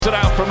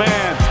for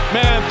man.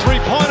 Man,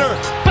 three-pointer.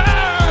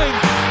 Bang!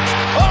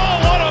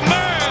 Oh, what a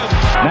man!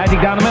 Magic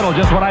down the middle,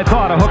 just what I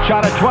thought. A hook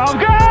shot at 12.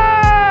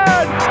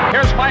 Good!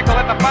 Here's Michael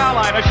at the foul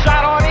line. A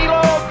shot on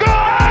Elo.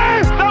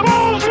 Good! The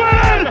Bulls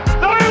win!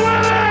 They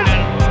win it!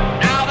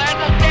 Now there's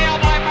a steal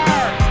by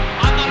Bird.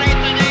 Underneath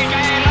the DJ.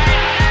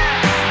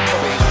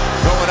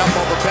 Going up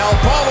over Bell.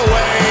 Ball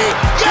away.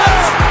 Yes!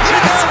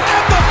 Yes!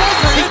 At the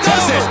buzzer. He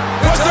does it.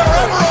 Was there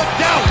ever a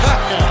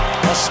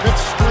doubt? A Smith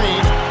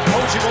screen.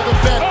 Posey will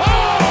defend. Oh!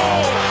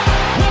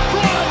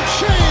 LeBron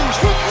James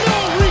with no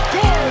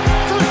regard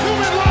for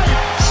human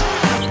life.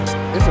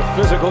 It's a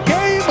physical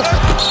game. Oh,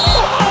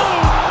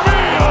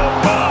 man, oh,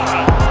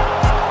 my.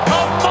 A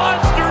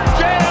monster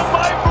jam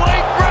by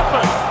Blake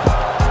Griffin.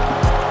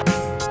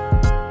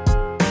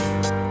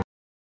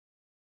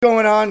 What's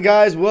going on,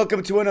 guys?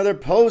 Welcome to another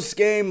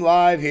post-game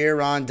live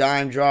here on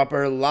Dime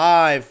Dropper,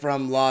 live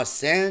from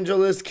Los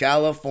Angeles,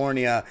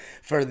 California,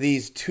 for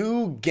these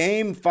two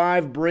Game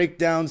 5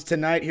 breakdowns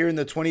tonight here in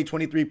the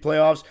 2023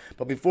 playoffs.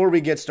 But before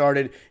we get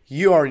started,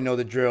 you already know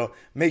the drill.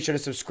 Make sure to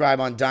subscribe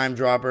on Dime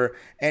Dropper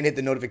and hit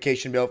the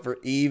notification bell for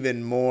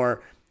even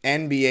more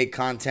NBA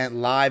content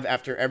live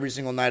after every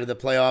single night of the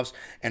playoffs.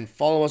 And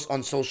follow us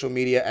on social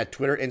media at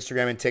Twitter,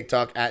 Instagram, and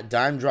TikTok at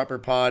Dime Dropper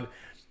Pod.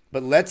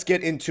 But let's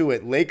get into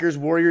it.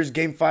 Lakers-Warriors,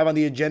 Game 5 on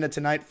the agenda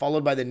tonight,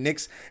 followed by the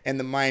Knicks and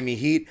the Miami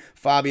Heat.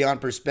 Fabian,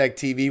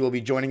 PerspecTV, will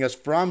be joining us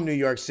from New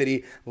York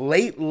City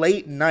late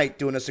night,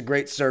 doing us a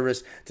great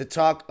service to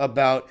talk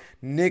about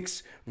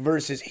Knicks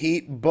versus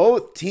Heat.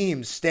 Both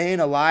teams staying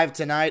alive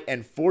tonight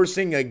and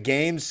forcing a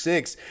Game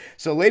 6.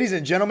 So, ladies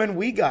and gentlemen,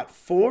 we got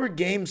 4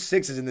 Game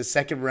 6s in the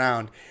second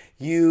round.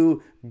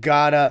 You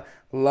gotta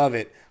love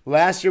it.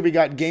 Last year, we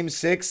got Game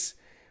 6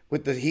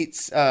 with the Heat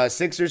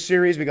Sixers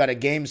series. We got a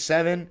Game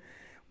 7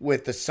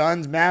 with the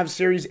Suns Mavs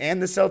series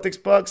and the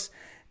Celtics Bucks.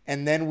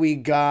 And then we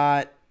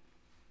got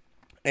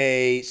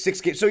a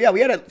 6 game. So yeah, we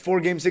had 4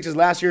 Game 6s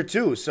last year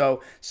too.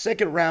 So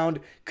second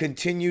round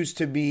continues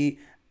to be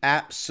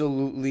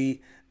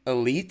absolutely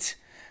elite.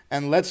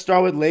 And let's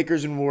start with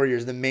Lakers and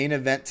Warriors, the main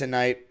event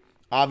tonight.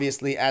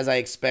 Obviously, as I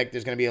expect,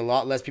 there's going to be a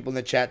lot less people in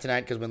the chat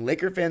tonight because when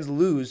Laker fans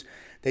lose,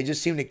 they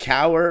just seem to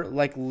cower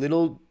like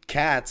little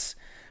cats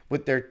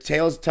with their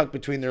tails tucked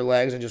between their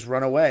legs and just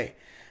run away.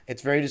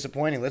 It's very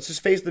disappointing. Let's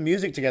just face the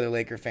music together,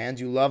 Laker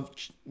fans. You love,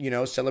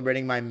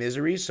 celebrating my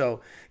misery, so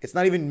it's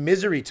not even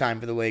misery time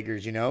for the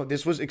Lakers,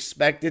 This was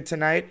expected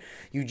tonight.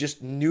 You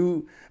just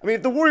knew. I mean,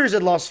 if the Warriors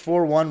had lost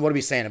 4-1, what are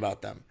we saying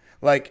about them?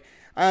 Like,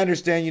 I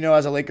understand,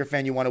 as a Laker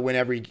fan, you want to win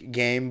every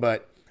game,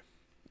 but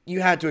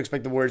you had to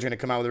expect the Warriors going to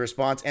come out with a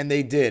response, and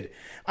they did.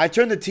 I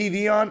turned the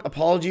TV on.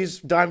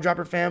 Apologies, Dime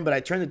Dropper fan, but I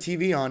turned the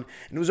TV on,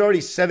 and it was already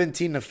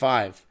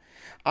 17-5.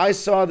 I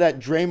saw that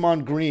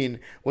Draymond Green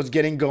was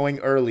getting going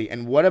early.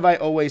 And what have I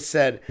always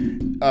said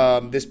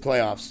this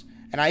playoffs?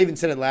 And I even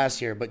said it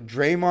last year, but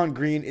Draymond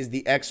Green is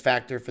the X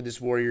factor for this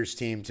Warriors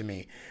team to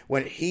me.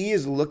 When he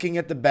is looking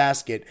at the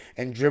basket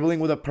and dribbling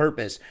with a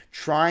purpose,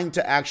 trying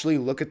to actually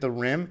look at the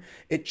rim,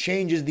 it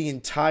changes the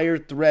entire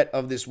threat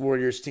of this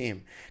Warriors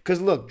team.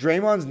 Because look,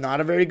 Draymond's not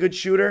a very good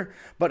shooter,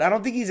 but I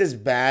don't think he's as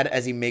bad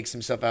as he makes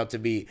himself out to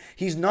be.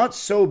 He's not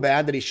so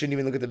bad that he shouldn't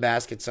even look at the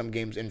basket some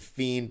games and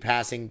fiend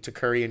passing to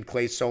Curry and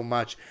Klay so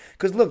much.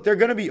 Because look, they're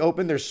going to be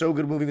open. They're so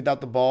good moving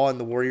without the ball, and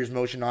the Warriors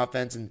motion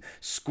offense and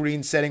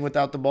screen setting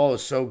without the ball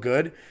is so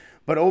good.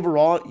 But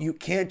overall, you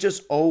can't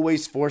just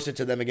always force it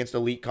to them against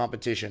elite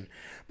competition.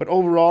 But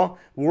overall,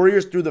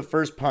 Warriors threw the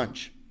first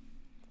punch.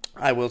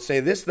 I will say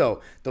this,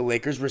 though. The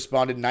Lakers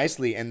responded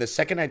nicely. And the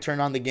second I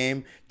turned on the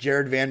game,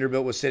 Jared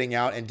Vanderbilt was sitting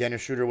out and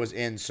Dennis Schroeder was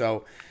in.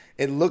 So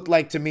it looked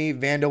like to me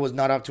Vando was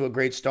not off to a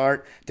great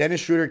start.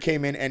 Dennis Schroeder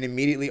came in and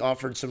immediately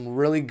offered some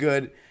really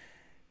good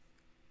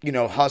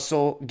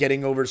hustle,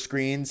 getting over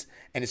screens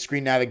and his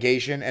screen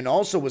navigation, and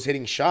also was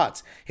hitting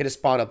shots. Hit a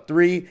spot up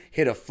 3,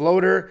 hit a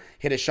floater,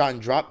 hit a shot in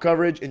drop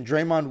coverage, and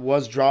Draymond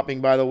was dropping,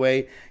 by the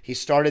way. He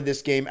started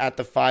this game at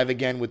the 5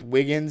 again with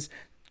Wiggins,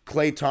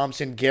 Klay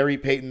Thompson, Gary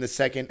Payton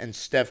II, and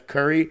Steph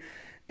Curry.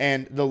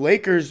 And the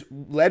Lakers,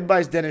 led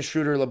by Dennis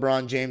Schroeder,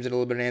 LeBron James, and a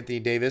little bit of Anthony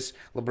Davis.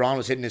 LeBron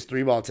was hitting his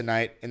 3-ball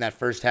tonight in that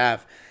first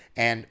half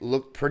and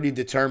looked pretty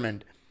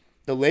determined.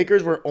 The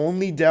Lakers were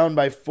only down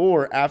by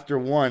 4 after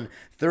 1,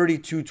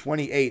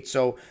 32-28.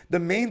 So the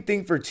main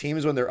thing for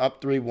teams when they're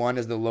up 3-1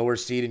 as the lower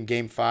seed in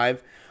Game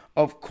 5,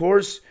 of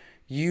course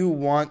you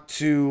want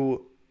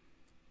to,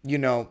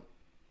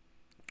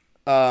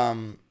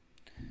 of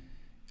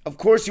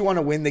course you want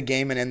to win the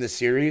game and end the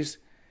series,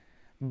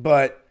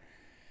 but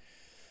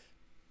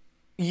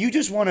you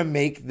just want to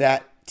make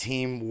that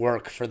team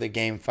work for the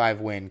Game 5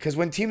 win. Because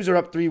when teams are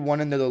up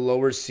 3-1 and they're the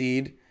lower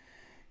seed,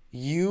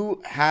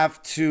 you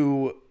have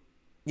to...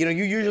 you're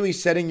usually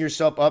setting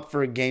yourself up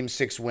for a Game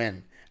 6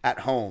 win at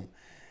home.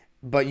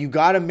 But you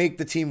got to make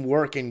the team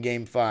work in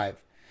Game 5.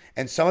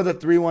 And some of the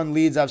 3-1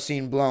 leads I've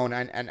seen blown,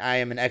 and I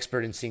am an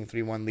expert in seeing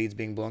 3-1 leads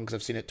being blown because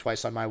I've seen it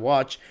twice on my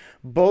watch.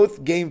 Both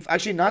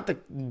actually not the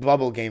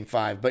bubble Game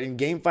 5, but in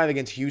Game 5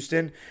 against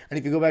Houston, and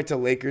if you go back to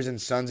Lakers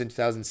and Suns in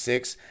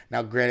 2006,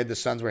 now granted the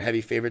Suns were heavy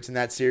favorites in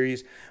that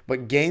series,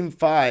 but Game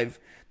 5,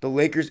 the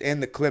Lakers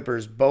and the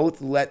Clippers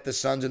both let the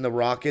Suns and the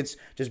Rockets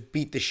just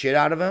beat the shit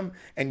out of them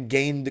and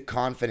gained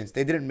confidence.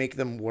 They didn't make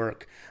them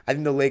work. I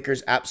think the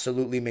Lakers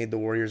absolutely made the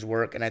Warriors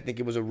work, and I think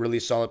it was a really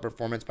solid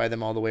performance by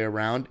them all the way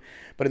around.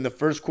 But in the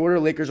first quarter,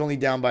 Lakers only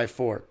down by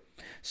 4.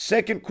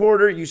 Second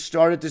quarter, you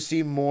started to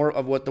see more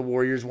of what the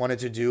Warriors wanted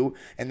to do,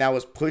 and that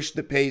was push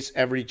the pace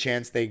every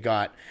chance they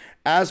got.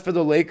 As for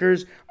the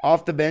Lakers,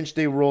 off the bench,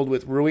 they rolled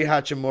with Rui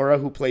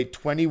Hachimura, who played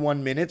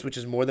 21 minutes, which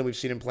is more than we've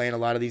seen him play in a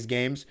lot of these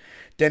games.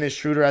 Dennis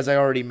Schroeder, as I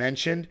already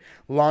mentioned.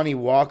 Lonnie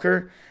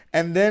Walker.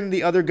 And then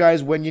the other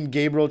guys, Wenyen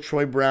Gabriel,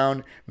 Troy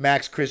Brown,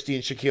 Max Christie,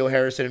 and Shaquille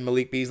Harrison, and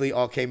Malik Beasley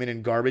all came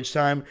in garbage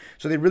time.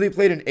 So they really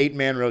played an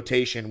 8-man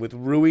rotation with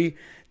Rui,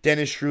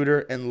 Dennis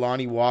Schroeder, and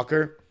Lonnie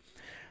Walker.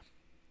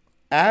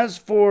 As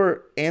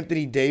for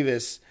Anthony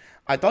Davis,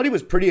 I thought he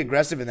was pretty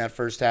aggressive in that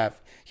first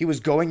half. He was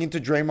going into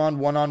Draymond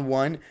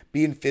one-on-one,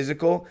 being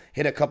physical,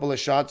 hit a couple of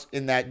shots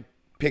in that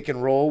pick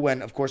and roll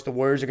when, of course, the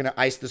Warriors are going to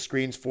ice the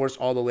screens, force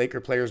all the Laker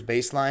players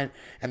baseline,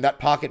 and that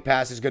pocket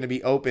pass is going to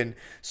be open.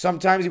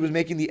 Sometimes he was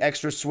making the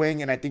extra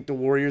swing, and I think the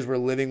Warriors were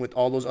living with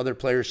all those other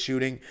players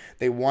shooting.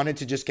 They wanted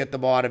to just get the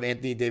ball out of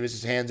Anthony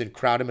Davis's hands and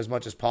crowd him as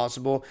much as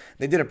possible.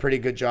 They did a pretty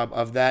good job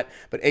of that,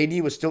 but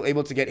AD was still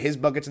able to get his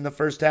buckets in the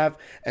first half,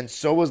 and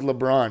so was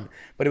LeBron.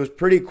 But it was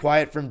pretty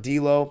quiet from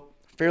D'Lo,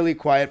 fairly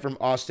quiet from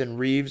Austin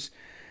Reeves.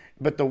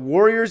 But the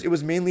Warriors, it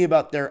was mainly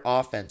about their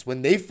offense.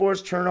 When they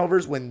forced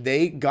turnovers, when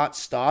they got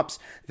stops,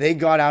 they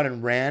got out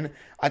and ran.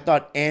 I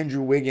thought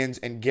Andrew Wiggins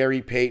and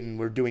Gary Payton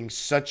were doing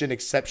such an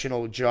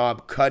exceptional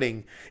job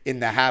cutting in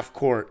the half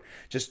court.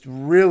 Just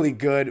really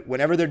good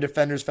whenever their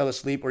defenders fell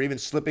asleep or even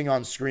slipping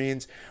on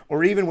screens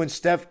or even when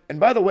Steph, and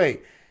by the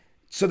way,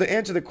 so to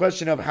answer the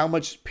question of how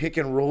much pick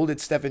and roll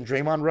did Steph and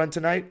Draymond run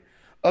tonight,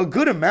 a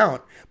good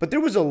amount, but there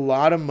was a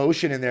lot of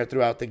motion in there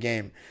throughout the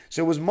game.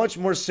 So it was much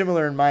more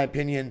similar, in my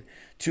opinion,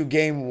 to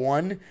Game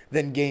 1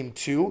 than Game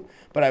 2.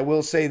 But I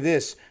will say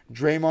this,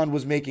 Draymond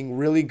was making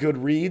really good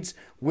reads.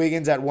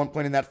 Wiggins at one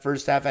point in that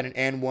first half had an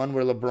and one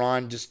where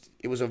LeBron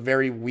it was a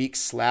very weak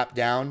slap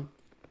down.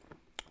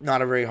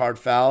 Not a very hard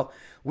foul.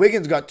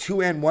 Wiggins got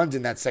 2 and ones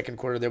in that second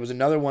quarter. There was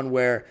another one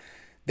where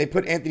they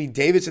put Anthony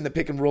Davis in the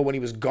pick and roll when he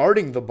was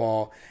guarding the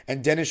ball,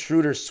 and Dennis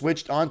Schroeder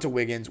switched onto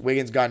Wiggins.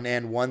 Wiggins got an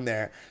and one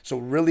there. So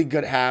really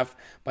good half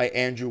by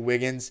Andrew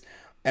Wiggins.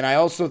 And I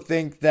also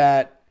think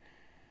that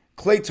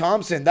Klay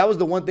Thompson, that was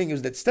the one thing,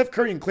 is that Steph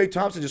Curry and Klay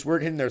Thompson just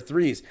weren't hitting their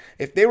threes.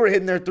 If they were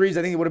hitting their threes,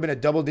 I think it would have been a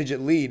double-digit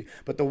lead,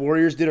 but the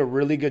Warriors did a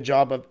really good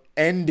job of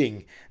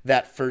ending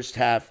that first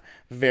half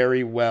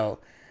very well.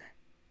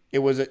 It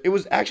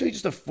was actually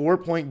just a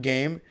 4-point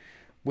game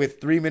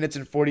with 3 minutes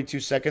and 42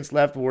 seconds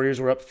left.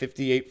 Warriors were up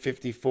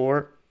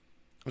 58-54.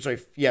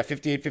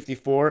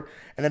 58-54.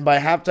 And then by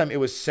halftime, it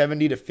was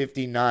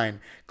 70-59.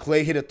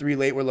 Klay hit a three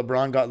late where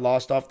LeBron got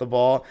lost off the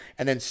ball.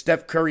 And then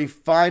Steph Curry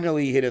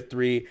finally hit a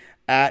three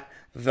at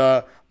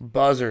the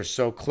buzzer.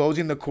 So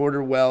closing the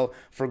quarter well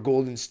for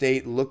Golden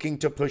State, looking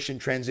to push in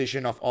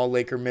transition off all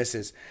Laker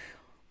misses.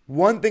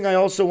 One thing I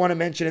also want to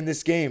mention in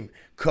this game,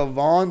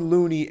 Kevon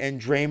Looney and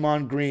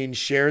Draymond Green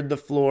shared the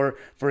floor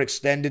for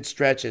extended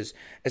stretches,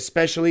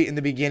 especially in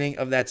the beginning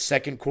of that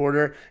second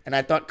quarter, and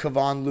I thought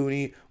Kevon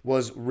Looney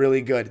was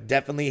really good.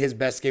 Definitely his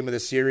best game of the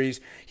series.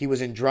 He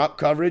was in drop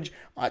coverage,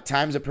 at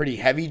times a pretty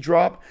heavy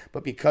drop,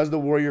 but because the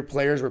Warrior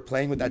players were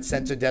playing with that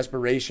sense of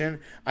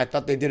desperation, I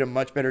thought they did a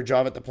much better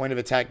job at the point of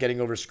attack getting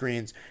over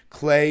screens.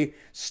 Klay,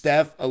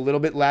 Steph, a little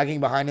bit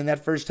lagging behind in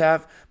that first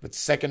half, but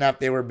second half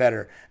they were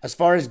better. As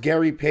far as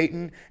Gary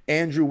Payton,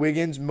 Andrew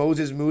Wiggins,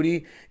 Moses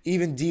Moody,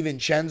 even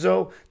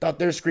DiVincenzo, thought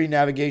their screen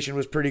navigation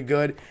was pretty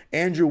good.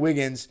 Andrew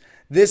Wiggins,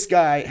 this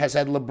guy has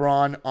had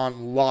LeBron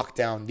on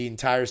lockdown the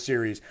entire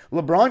series.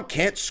 LeBron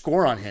can't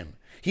score on him.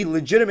 He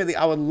legitimately,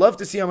 I would love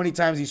to see how many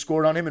times he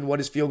scored on him and what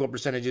his field goal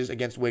percentage is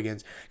against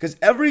Wiggins. Because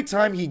every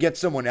time he gets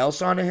someone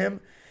else onto him,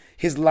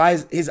 his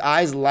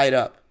eyes light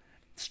up.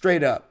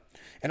 Straight up.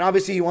 And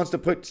obviously he wants to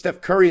put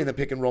Steph Curry in the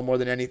pick and roll more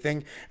than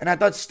anything. And I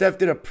thought Steph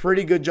did a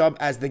pretty good job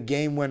as the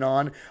game went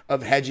on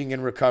of hedging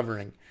and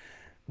recovering.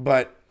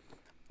 But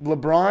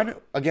LeBron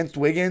against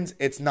Wiggins,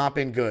 it's not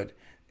been good.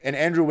 And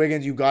Andrew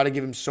Wiggins, you got to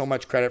give him so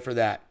much credit for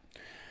that.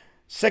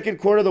 Second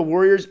quarter, the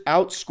Warriors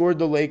outscored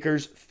the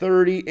Lakers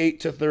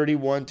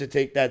 38-31 to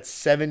take that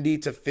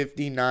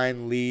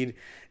 70-59 lead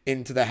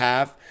into the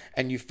half.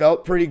 And you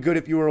felt pretty good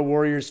if you were a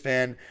Warriors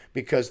fan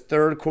because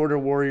third quarter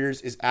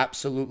Warriors is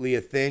absolutely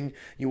a thing.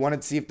 You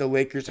wanted to see if the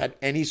Lakers had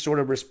any sort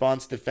of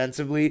response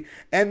defensively,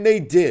 and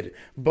they did.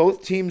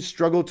 Both teams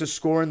struggled to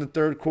score in the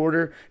third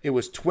quarter. It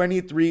was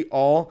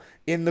 23-all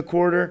in the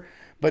quarter.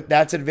 But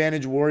that's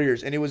advantage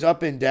Warriors. And it was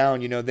up and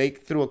down. You know, they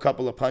threw a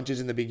couple of punches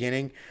in the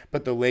beginning,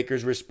 but the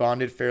Lakers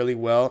responded fairly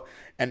well.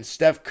 And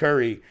Steph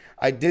Curry,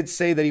 I did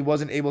say that he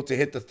wasn't able to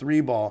hit the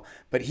three ball,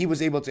 but he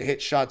was able to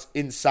hit shots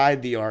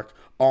inside the arc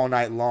all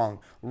night long.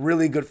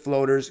 Really good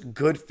floaters,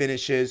 good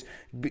finishes,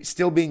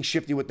 still being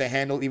shifty with the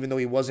handle even though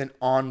he wasn't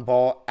on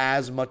ball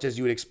as much as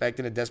you would expect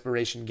in a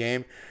desperation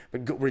game.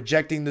 But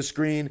rejecting the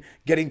screen,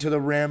 getting to the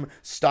rim,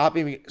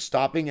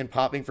 stopping and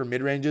popping for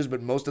mid-ranges,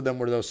 but most of them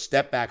were those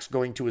step backs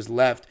going to his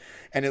left.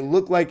 And it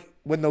looked like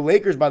when the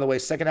Lakers, by the way,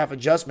 second half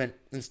adjustment,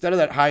 instead of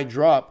that high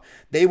drop,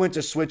 they went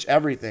to switch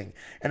everything.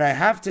 And I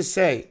have to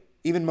say,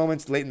 even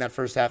moments late in that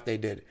first half they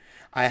did,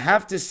 I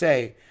have to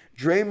say,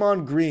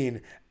 Draymond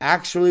Green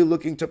actually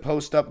looking to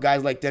post up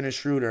guys like Dennis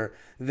Schroeder,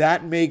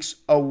 that makes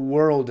a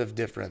world of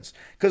difference.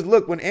 Because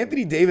look, when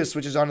Anthony Davis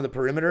switches onto the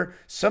perimeter,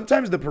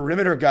 sometimes the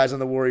perimeter guys on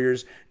the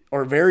Warriors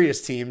or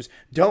various teams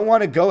don't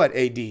want to go at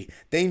AD.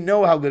 They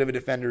know how good of a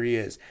defender he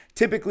is.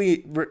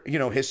 Typically,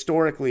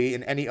 historically,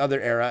 in any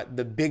other era,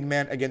 the big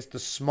man against the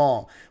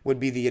small would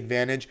be the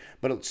advantage.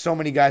 But so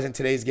many guys in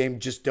today's game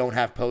just don't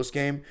have post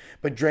game.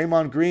 But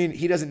Draymond Green,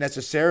 he doesn't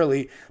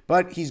necessarily,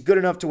 but he's good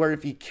enough to where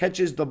if he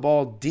catches the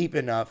ball deep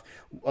enough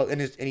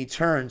and he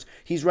turns,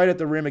 he's right at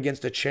the rim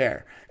against a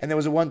chair. And there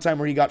was a one time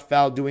where he got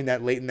fouled doing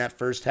that late in that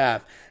first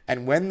half.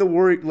 And when the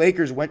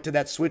Lakers went to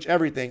that switch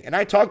everything, and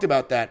I talked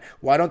about that,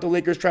 why don't the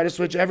Lakers try to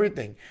switch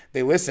everything?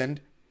 They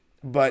listened,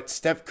 but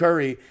Steph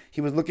Curry,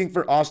 he was looking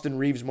for Austin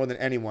Reeves more than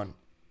anyone,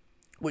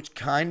 which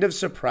kind of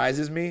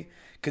surprises me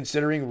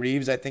considering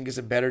Reeves, I think, is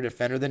a better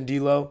defender than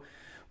D'Lo.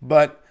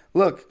 But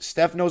look,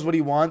 Steph knows what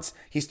he wants.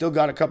 He still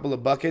got a couple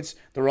of buckets.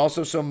 There were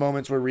also some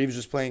moments where Reeves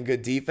was playing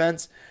good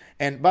defense.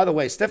 And by the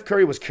way, Steph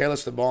Curry was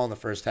careless with the ball in the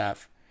first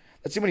half.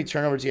 Let's see how many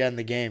turnovers he had in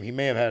the game. He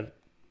may have had,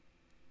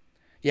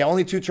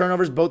 only 2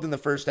 turnovers, both in the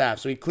first half.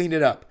 So he cleaned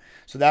it up.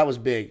 So that was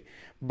big.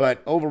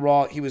 But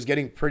overall, he was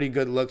getting pretty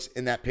good looks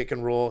in that pick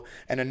and roll.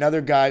 And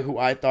another guy who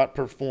I thought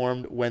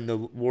performed when the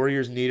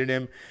Warriors needed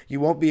him.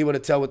 You won't be able to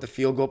tell with the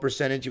field goal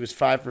percentage. He was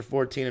 5 for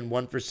 14 and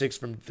 1 for 6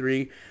 from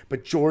 3.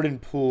 But Jordan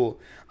Poole,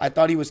 I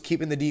thought he was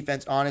keeping the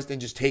defense honest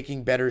and just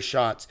taking better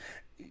shots.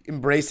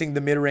 Embracing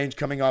the mid-range,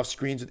 coming off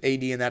screens with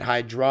AD in that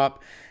high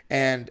drop,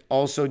 and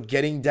also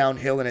getting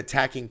downhill and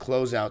attacking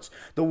closeouts.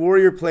 The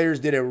Warrior players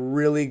did a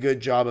really good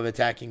job of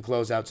attacking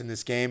closeouts in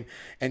this game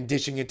and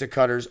dishing it to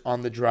cutters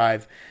on the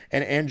drive.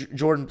 And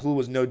Jordan Poole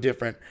was no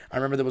different. I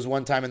remember there was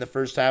one time in the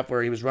first half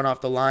where he was run off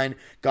the line,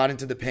 got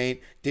into the paint,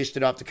 dished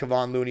it off to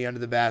Kevon Looney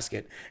under the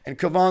basket. And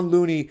Kevon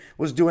Looney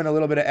was doing a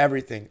little bit of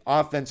everything.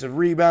 Offensive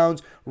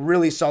rebounds,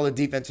 really solid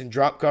defense and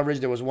drop coverage.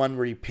 There was one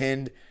where he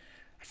pinned,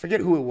 I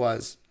forget who it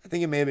was. I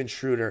think it may have been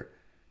Schroeder.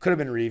 Could have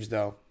been Reeves,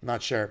 though. I'm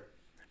not sure.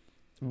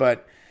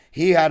 But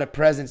he had a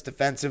presence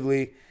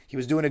defensively. He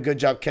was doing a good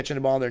job catching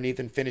the ball underneath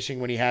and finishing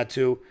when he had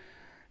to.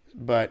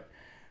 But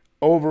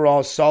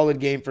overall, solid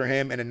game for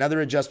him. And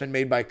another adjustment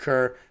made by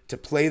Kerr to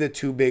play the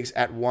 2 bigs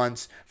at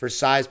once for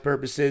size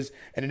purposes.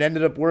 And it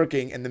ended up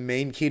working. And the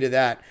main key to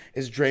that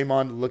is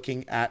Draymond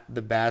looking at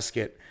the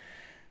basket.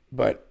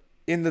 But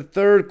in the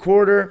third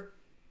quarter,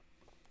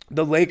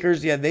 the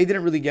Lakers, they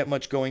didn't really get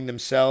much going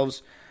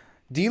themselves.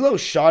 D'Lo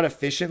shot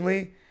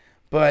efficiently,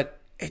 but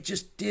it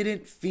just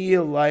didn't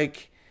feel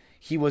like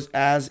he was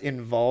as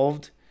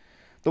involved.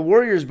 The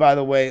Warriors, by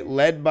the way,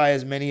 led by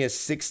as many as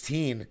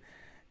 16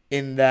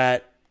 in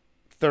that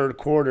third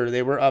quarter.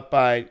 They were up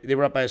by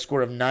a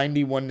score of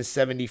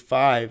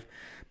 91-75,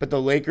 but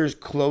the Lakers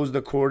closed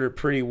the quarter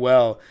pretty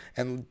well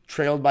and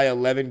trailed by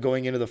 11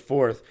 going into the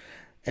fourth.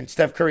 And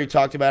Steph Curry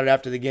talked about it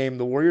after the game.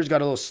 The Warriors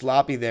got a little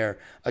sloppy there.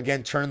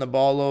 Again, turning the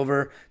ball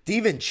over.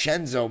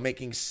 DiVincenzo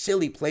making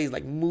silly plays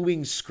like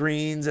moving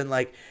screens. And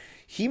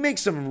he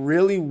makes some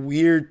really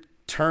weird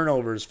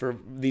turnovers for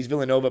these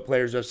Villanova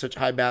players who have such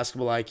high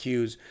basketball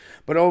IQs.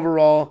 But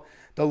overall,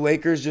 the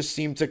Lakers just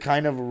seem to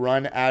kind of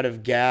run out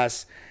of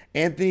gas.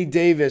 Anthony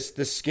Davis,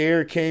 the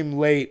scare came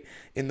late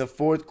in the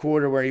fourth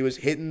quarter where he was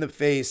hit in the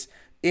face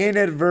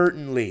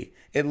inadvertently,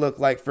 it looked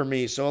like for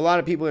me. So a lot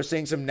of people are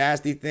saying some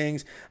nasty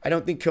things. I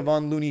don't think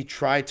Kevon Looney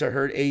tried to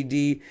hurt AD,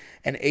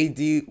 and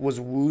AD was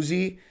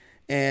woozy.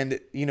 And,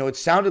 it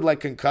sounded like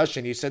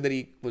concussion. He said that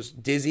he was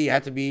dizzy,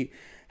 had to be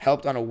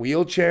helped on a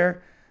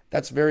wheelchair.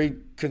 That's very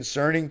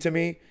concerning to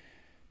me.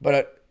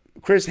 But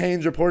Chris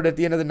Haynes reported at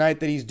the end of the night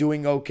that he's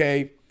doing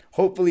okay.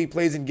 Hopefully he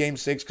plays in Game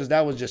 6 because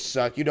that would just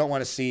suck. You don't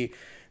want to see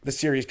the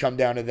series come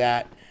down to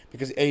that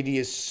because AD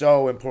is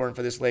so important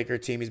for this Laker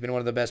team. He's been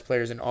one of the best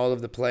players in all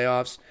of the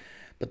playoffs.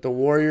 But the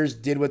Warriors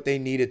did what they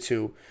needed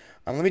to.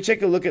 Let me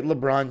take a look at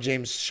LeBron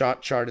James'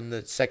 shot chart in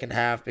the second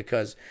half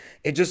because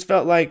it just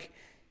felt like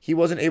he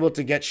wasn't able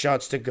to get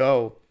shots to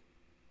go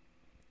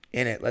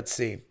in it. Let's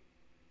see.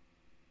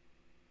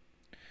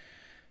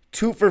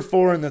 2 for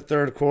 4 in the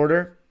third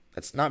quarter.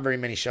 That's not very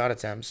many shot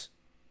attempts.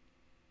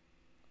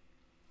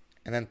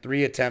 And then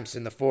 3 attempts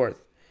in the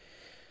fourth.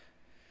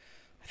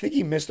 I think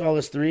he missed all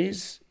his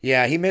threes.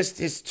 Yeah, he missed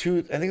his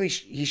 2. I think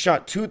he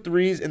shot 2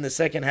 threes in the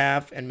second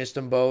half and missed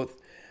them both.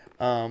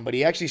 But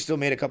he actually still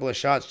made a couple of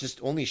shots,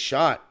 just only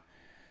shot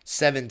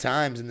 7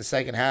 times in the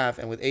second half.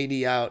 And with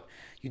AD out,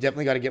 you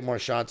definitely got to get more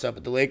shots up.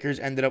 But the Lakers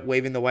ended up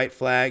waving the white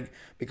flag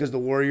because the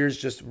Warriors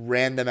just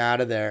ran them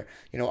out of there.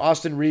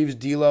 Austin Reeves,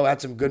 D'Lo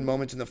had some good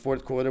moments in the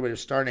fourth quarter where they're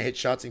starting to hit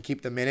shots and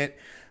keep them in it.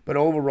 But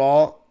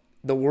overall,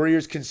 the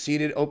Warriors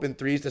conceded open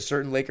threes to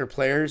certain Laker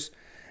players.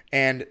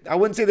 And I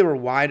wouldn't say they were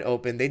wide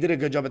open. They did a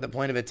good job at the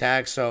point of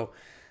attack, so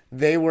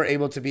they were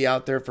able to be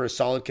out there for a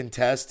solid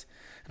contest.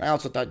 And I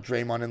also thought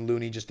Draymond and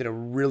Looney just did a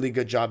really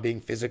good job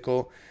being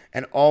physical.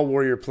 And all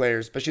Warrior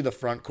players, especially the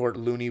front court,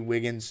 Looney,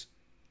 Wiggins,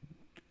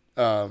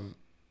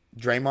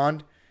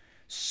 Draymond,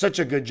 such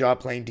a good job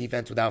playing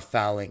defense without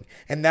fouling.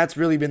 And that's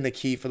really been the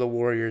key for the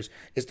Warriors,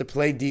 is to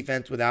play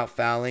defense without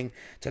fouling.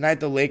 Tonight,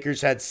 the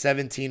Lakers had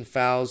 17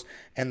 fouls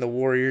and the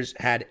Warriors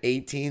had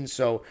 18.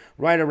 So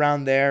right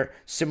around there,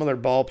 similar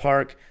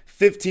ballpark.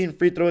 15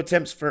 free throw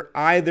attempts for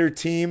either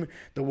team.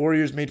 The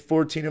Warriors made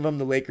 14 of them.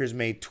 The Lakers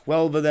made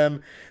 12 of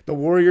them. The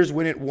Warriors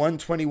win it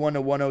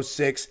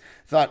 121-106.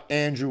 Thought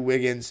Andrew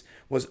Wiggins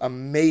was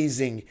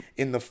amazing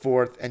in the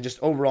fourth and just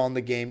overall in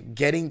the game,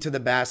 getting to the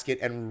basket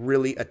and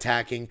really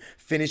attacking,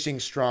 finishing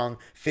strong,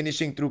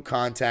 finishing through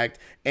contact,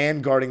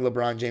 and guarding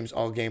LeBron James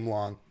all game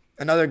long.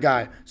 Another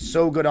guy,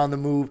 so good on the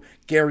move,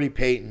 Gary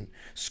Payton.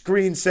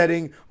 Screen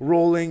setting,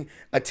 rolling,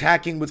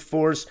 attacking with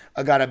force.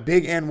 I got a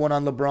big and one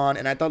on LeBron,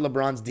 and I thought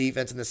LeBron's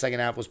defense in the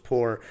second half was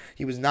poor.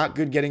 He was not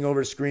good getting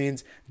over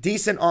screens,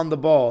 decent on the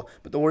ball,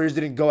 but the Warriors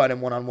didn't go at him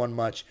one-on-one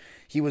much.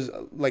 He was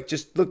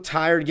just looked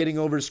tired getting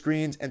over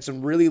screens and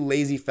some really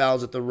lazy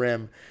fouls at the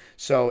rim.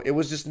 So it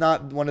was just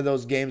not one of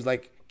those games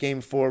like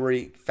Game 4 where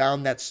he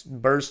found that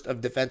burst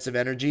of defensive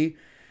energy.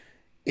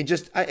 It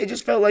just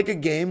felt like a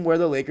game where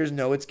the Lakers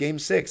know it's Game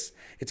 6.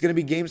 It's going to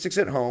be Game 6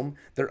 at home.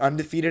 They're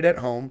undefeated at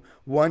home.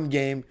 One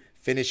game,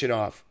 finish it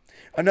off.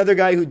 Another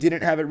guy who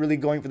didn't have it really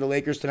going for the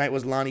Lakers tonight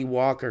was Lonnie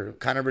Walker.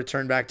 Kind of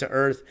returned back to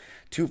earth.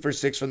 2 for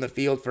 6 from the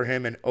field for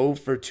him and 0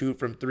 for 2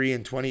 from 3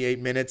 in 28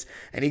 minutes.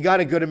 And he got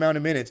a good amount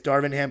of minutes.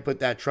 Darvin Ham put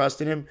that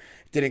trust in him.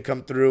 Didn't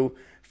come through.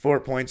 4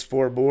 points,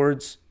 4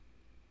 boards.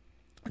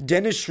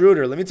 Dennis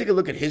Schroeder, let me take a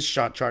look at his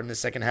shot chart in the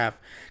second half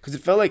because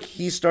it felt like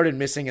he started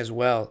missing as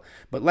well.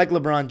 But like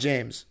LeBron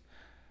James,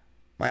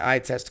 my eye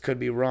test could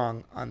be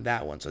wrong on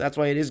that one. So that's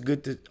why it is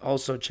good to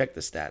also check the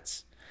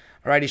stats.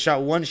 All right, he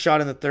shot 1 shot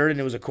in the third, and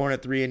it was a corner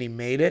 3, and he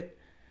made it.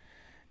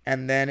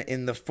 And then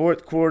in the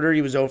fourth quarter,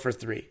 he was 0 for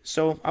 3.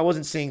 So I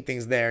wasn't seeing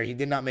things there. He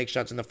did not make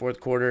shots in the fourth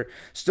quarter.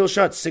 Still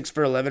shot 6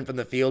 for 11 from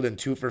the field and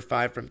 2 for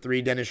 5 from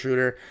 3. Dennis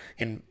Schroeder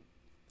in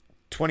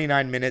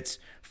 29 minutes,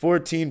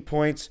 14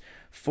 points,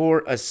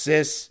 4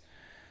 assists.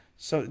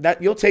 So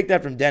that you'll take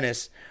that from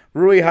Dennis.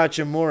 Rui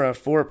Hachimura,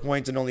 4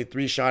 points and only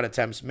 3 shot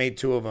attempts, made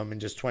 2 of them in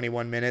just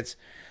 21 minutes.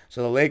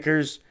 So the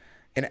Lakers,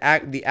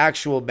 the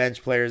actual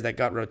bench players that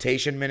got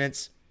rotation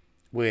minutes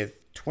with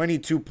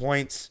 22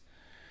 points.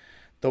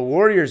 The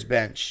Warriors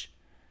bench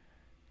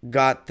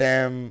got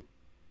them,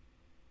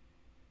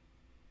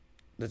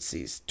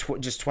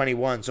 just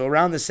 21. So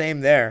around the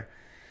same there.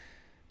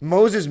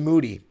 Moses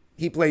Moody,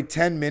 he played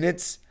 10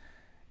 minutes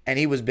and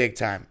he was big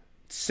time.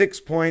 6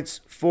 points,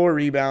 4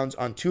 rebounds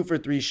on 2 for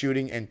 3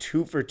 shooting and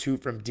 2 for 2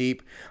 from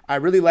deep. I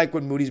really like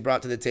what Moody's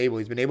brought to the table.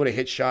 He's been able to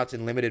hit shots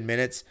in limited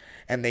minutes,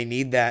 and they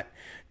need that.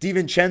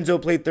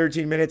 DiVincenzo played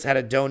 13 minutes, had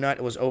a donut.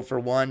 It was 0 for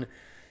 1.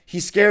 He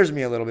scares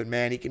me a little bit,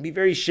 man. He can be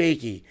very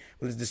shaky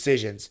with his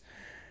decisions.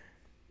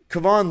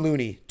 Kevon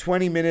Looney,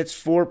 20 minutes,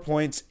 4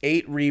 points,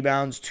 8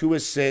 rebounds, 2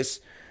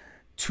 assists,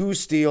 2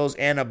 steals,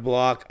 and a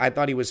block. I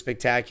thought he was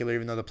spectacular,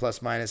 even though the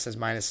plus-minus says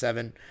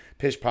 -7.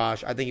 Pish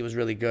posh. I think he was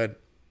really good.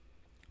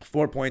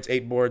 4 points,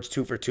 8 boards,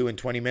 2 for 2 in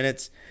 20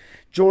 minutes.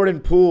 Jordan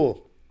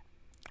Poole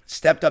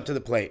stepped up to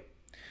the plate.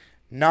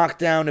 Knocked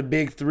down a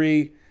big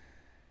 3.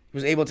 He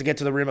was able to get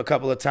to the rim a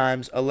couple of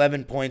times.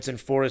 11 points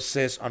and 4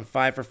 assists on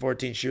 5 for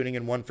 14 shooting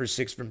and 1 for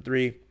 6 from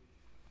 3.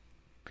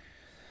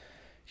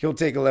 He'll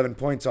take 11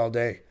 points all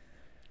day.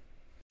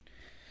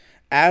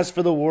 As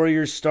for the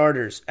Warriors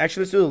starters,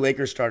 actually let's do the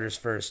Lakers starters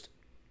first.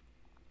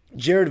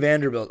 Jared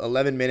Vanderbilt,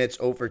 11 minutes,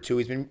 0 for 2.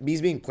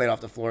 He's being played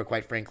off the floor,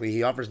 quite frankly.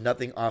 He offers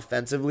nothing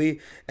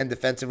offensively, and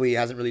defensively he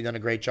hasn't really done a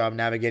great job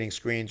navigating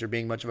screens or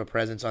being much of a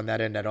presence on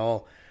that end at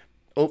all.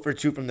 0 for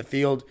 2 from the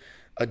field,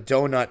 a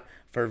donut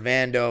for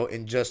Vando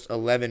in just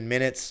 11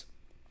 minutes.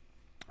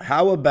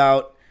 How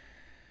about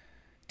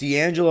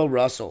D'Angelo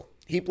Russell?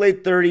 He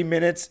played 30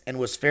 minutes and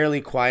was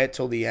fairly quiet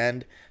till the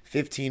end.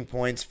 15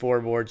 points,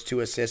 4 boards, 2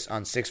 assists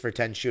on 6 for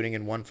 10 shooting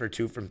and 1 for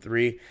 2 from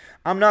 3.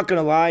 I'm not going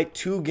to lie,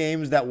 2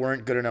 games that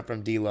weren't good enough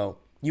from D'Lo.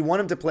 You want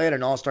him to play at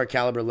an all-star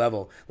caliber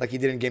level like he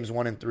did in games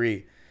 1 and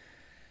 3.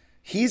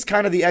 He's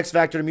kind of the X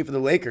factor to me for the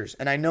Lakers,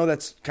 and I know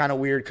that's kind of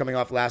weird coming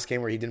off last game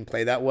where he didn't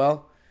play that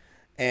well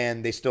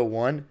and they still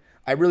won.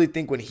 I really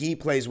think when he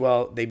plays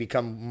well, they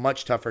become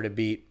much tougher to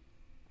beat.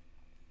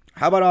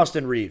 How about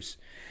Austin Reeves?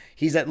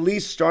 He's at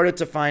least started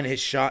to find his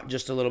shot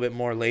just a little bit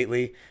more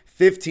lately.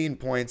 15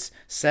 points,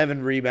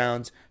 7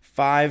 rebounds,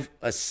 5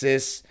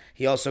 assists.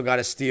 He also got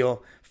a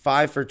steal,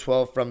 5 for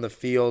 12 from the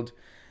field,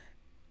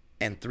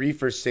 and 3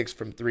 for 6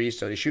 from 3.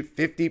 So to shoot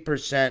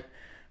 50%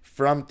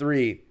 from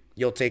 3,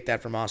 you'll take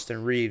that from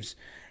Austin Reeves.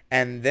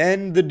 And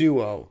then the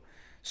duo,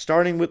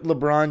 starting with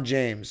LeBron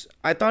James.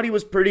 I thought he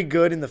was pretty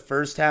good in the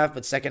first half,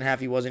 but second half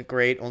he wasn't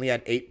great. Only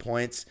had 8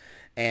 points,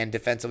 and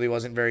defensively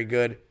wasn't very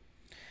good.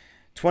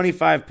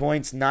 25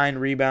 points, 9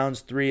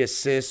 rebounds, 3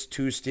 assists,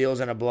 2 steals,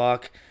 and a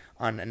block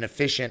on an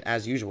efficient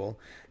as usual.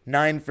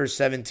 9 for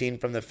 17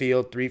 from the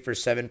field, 3 for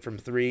 7 from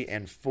 3,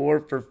 and 4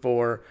 for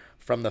 4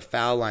 from the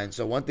foul line.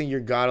 So one thing you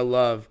gotta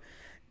love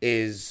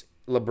is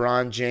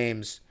LeBron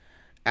James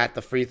at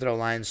the free throw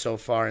line so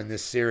far in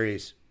this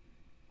series.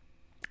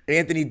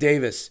 Anthony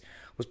Davis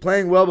was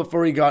playing well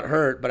before he got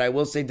hurt, but I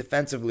will say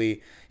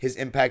defensively, his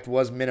impact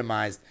was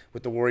minimized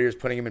with the Warriors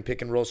putting him in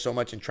pick and roll so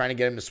much and trying to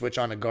get him to switch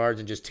on to guards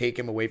and just take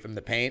him away from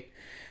the paint.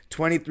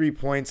 23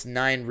 points,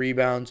 9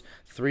 rebounds,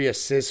 3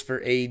 assists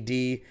for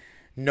AD.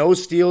 No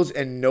steals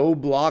and no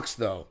blocks,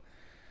 though.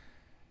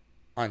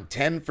 On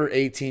 10 for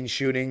 18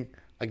 shooting.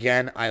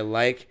 Again, I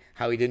like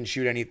how he didn't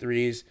shoot any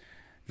threes.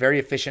 Very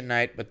efficient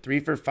night, but 3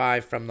 for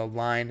 5 from the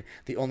line.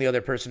 The only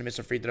other person to miss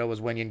a free throw was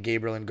Wenyen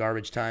Gabriel in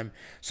garbage time.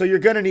 So you're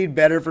going to need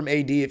better from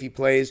AD if he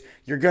plays.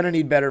 You're going to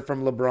need better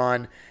from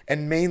LeBron.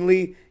 And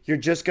mainly, you're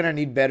just going to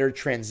need better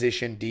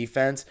transition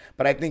defense.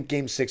 But I think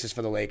Game 6 is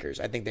for the Lakers.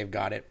 I think they've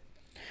got it.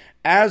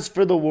 As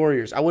for the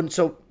Warriors,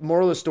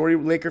 moral of the story,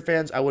 Laker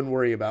fans, I wouldn't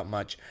worry about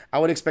much. I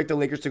would expect the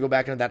Lakers to go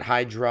back into that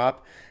high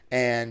drop,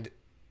 and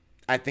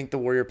I think the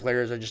Warrior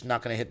players are just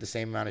not going to hit the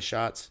same amount of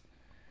shots.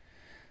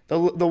 The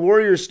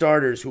Warriors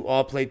starters, who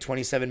all played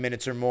 27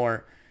 minutes or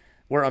more,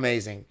 were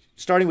amazing.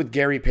 Starting with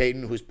Gary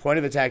Payton, whose point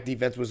of attack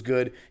defense was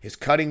good, his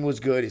cutting was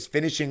good, his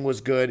finishing was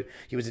good.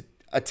 He was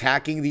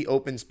attacking the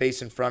open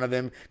space in front of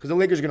him because the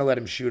Lakers are going to let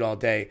him shoot all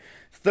day.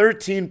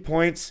 13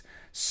 points,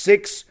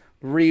 6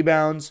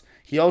 rebounds.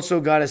 He also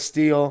got a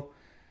steal,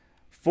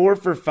 4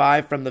 for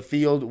 5 from the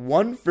field,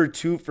 1 for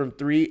 2 from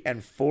 3,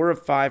 and 4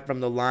 of 5 from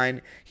the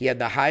line. He had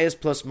the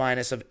highest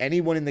plus-minus of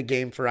anyone in the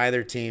game for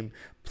either team,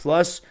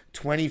 plus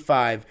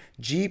 25.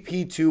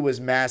 GP2 was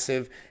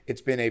massive.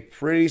 It's been a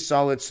pretty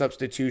solid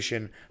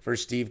substitution for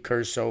Steve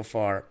Kerr so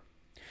far.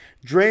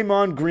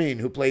 Draymond Green,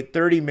 who played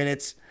 30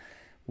 minutes,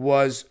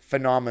 was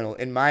phenomenal.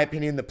 In my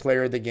opinion, the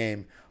player of the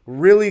game.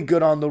 Really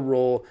good on the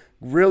roll,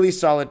 really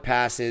solid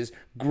passes,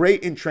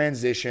 great in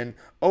transition,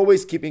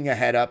 always keeping a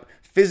head up,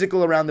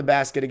 physical around the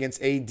basket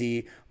against AD,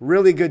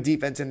 really good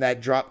defense in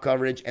that drop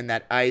coverage and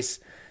that ice.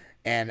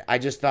 And I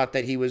just thought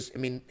that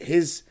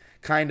his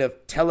kind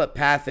of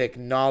telepathic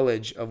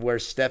knowledge of where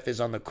Steph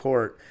is on the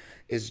court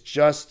is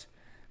just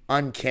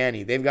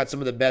uncanny. They've got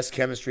some of the best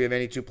chemistry of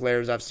any two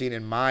players I've seen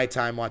in my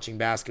time watching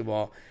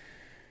basketball.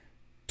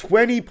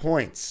 20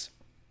 points,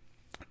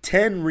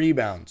 10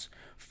 rebounds,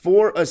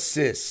 4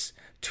 assists,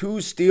 2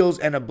 steals,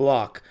 and a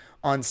block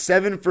on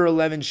 7 for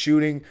 11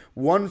 shooting,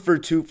 1 for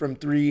 2 from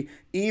 3,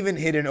 even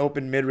hit an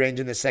open mid-range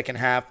in the second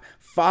half,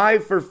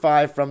 5 for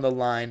 5 from the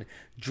line.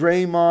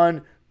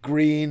 Draymond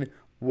Green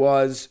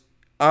was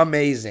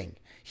amazing.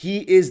 He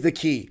is the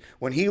key.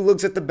 When he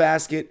looks at the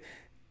basket,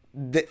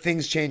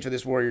 things change for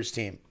this Warriors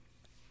team.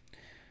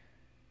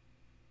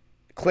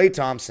 Klay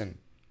Thompson,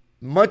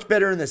 much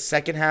better in the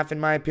second half in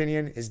my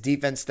opinion. His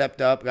defense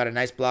stepped up, got a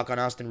nice block on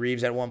Austin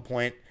Reeves at one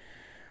point.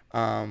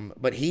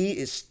 But he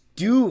is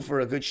due for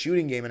a good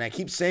shooting game, and I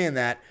keep saying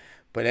that.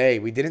 But hey,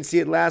 we didn't see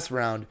it last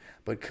round,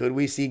 but could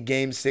we see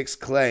Game 6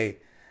 Klay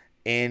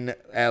in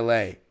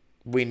LA?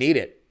 We need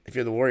it if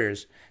you're the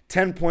Warriors.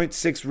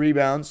 10.6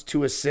 rebounds,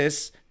 2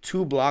 assists,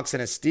 2 blocks,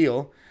 and a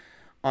steal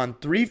on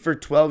 3 for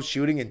 12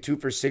 shooting and 2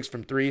 for 6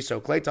 from 3.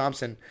 So Klay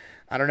Thompson,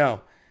 I don't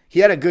know.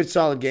 He had a good,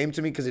 solid game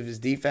to me because of his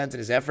defense and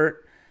his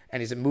effort, and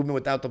his movement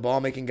without the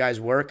ball, making guys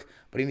work,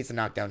 but he needs to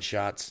knock down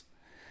shots.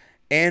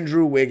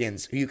 Andrew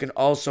Wiggins, who you can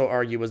also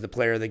argue was the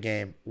player of the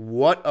game.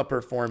 What a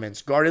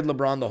performance. Guarded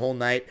LeBron the whole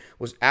night.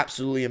 Was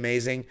absolutely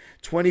amazing.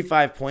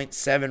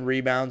 25.7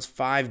 rebounds,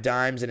 5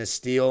 dimes and a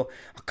steal.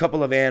 A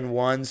couple of and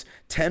ones.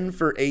 10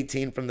 for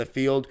 18 from the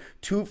field.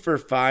 2 for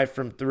 5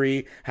 from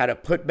 3. Had a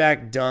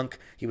putback dunk.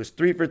 He was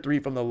 3 for 3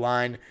 from the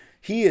line.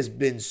 He has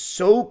been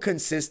so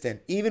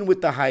consistent, even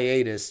with the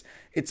hiatus.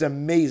 It's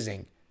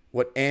amazing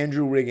what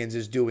Andrew Wiggins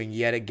is doing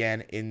yet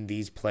again in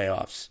these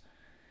playoffs.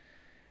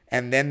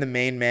 And then the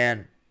main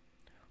man,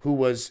 who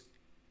was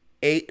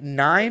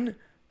 9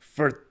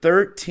 for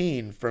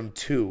 13 from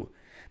 2,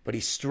 but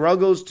he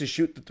struggles to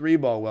shoot the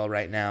 3-ball well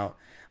right now.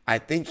 I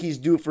think he's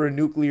due for a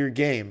nuclear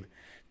game.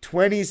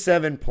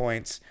 27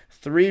 points,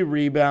 3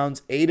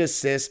 rebounds, 8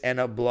 assists, and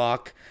a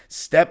block.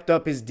 Stepped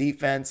up his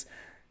defense,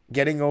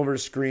 getting over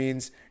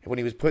screens. When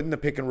he was put in the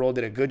pick and roll,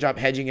 did a good job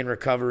hedging and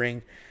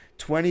recovering.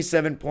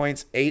 27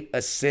 points, 8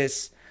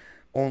 assists,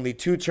 only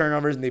 2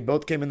 turnovers, and they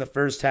both came in the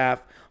first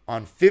half.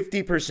 On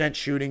 50%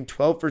 shooting,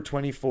 12 for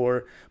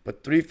 24,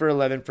 but 3 for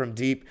 11 from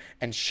deep,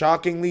 and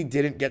shockingly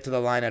didn't get to the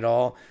line at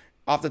all.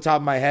 Off the top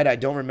of my head, I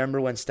don't remember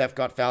when Steph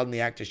got fouled in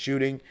the act of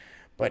shooting,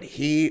 but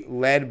he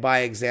led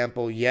by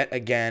example yet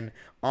again,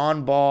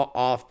 on ball,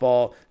 off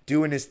ball,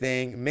 doing his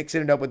thing,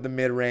 mixing it up with the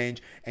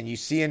mid-range, and you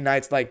see in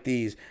nights like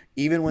these,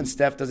 even when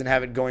Steph doesn't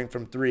have it going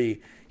from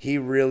 3, he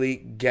really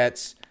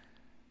gets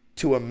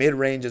to a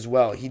mid-range as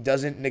well. He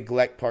doesn't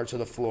neglect parts of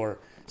the floor.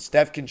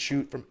 Steph can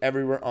shoot from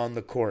everywhere on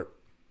the court.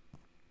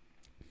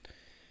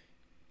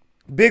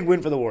 Big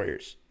win for the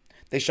Warriors.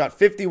 They shot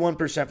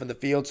 51% from the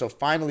field, so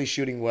finally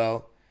shooting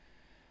well.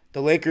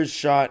 The Lakers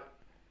shot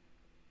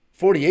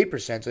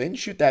 48%, so they didn't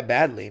shoot that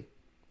badly.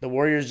 The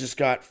Warriors just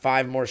got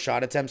 5 more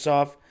shot attempts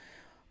off.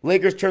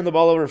 Lakers turned the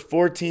ball over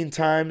 14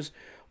 times.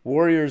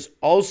 Warriors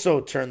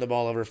also turned the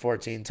ball over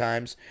 14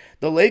 times.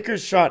 The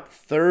Lakers shot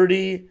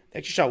 30. They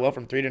actually shot well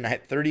from three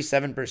tonight,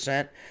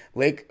 37%.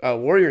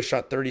 Warriors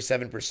shot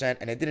 37%,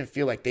 and it didn't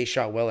feel like they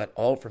shot well at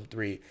all from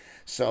three.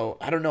 So,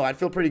 I don't know. I'd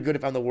feel pretty good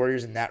if I'm the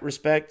Warriors in that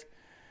respect.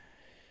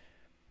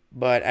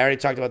 But I already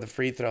talked about the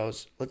free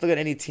throws. Let's look at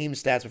any team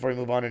stats before we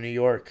move on to New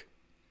York.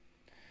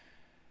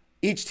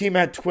 Each team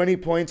had 20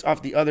 points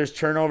off the other's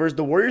turnovers.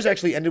 The Warriors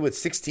actually ended with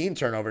 16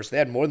 turnovers, so they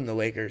had more than the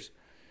Lakers.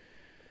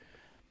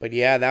 But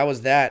yeah, that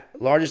was that.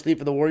 Largest lead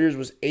for the Warriors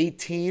was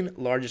 18.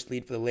 Largest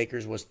lead for the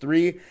Lakers was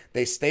 3.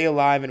 They stay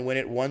alive and win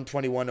it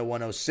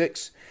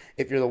 121-106.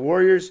 If you're the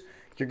Warriors,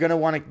 you're going to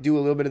want to do a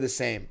little bit of the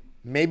same.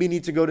 Maybe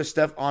need to go to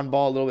Steph on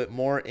ball a little bit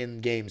more in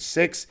Game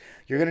 6.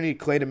 You're going to need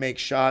Klay to make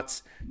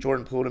shots,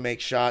 Jordan Poole to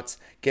make shots.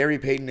 Gary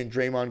Payton and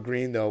Draymond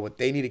Green, though, what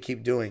they need to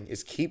keep doing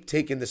is keep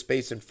taking the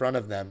space in front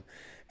of them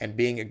and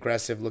being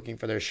aggressive looking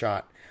for their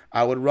shot.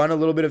 I would run a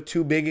little bit of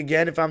too big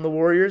again if I'm the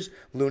Warriors.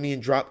 Looney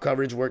and drop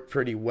coverage worked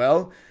pretty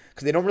well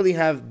because they don't really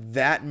have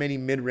that many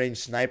mid-range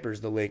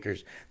snipers, the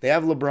Lakers. They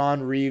have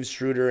LeBron, Reeves,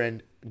 Schroeder,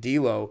 and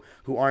D'Lo,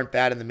 who aren't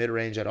bad in the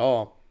mid-range at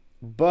all.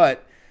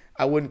 But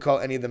I wouldn't call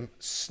any of them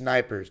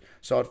snipers.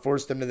 So I'd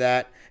force them to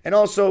that. And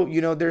also,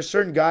 there's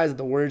certain guys that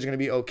the Warriors are going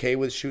to be okay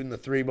with shooting the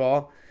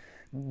 3-ball.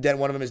 Then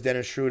one of them is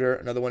Dennis Schroeder.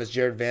 Another one is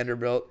Jared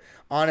Vanderbilt.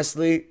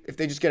 Honestly, if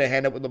they just get a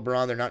hand up with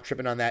LeBron, they're not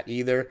tripping on that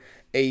either.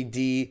 AD,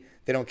 they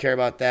don't care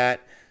about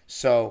that.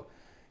 So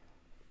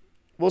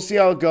we'll see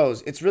how it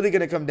goes. It's really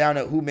going to come down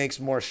to who makes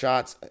more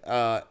shots,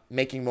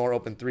 making more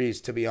open threes,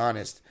 to be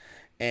honest,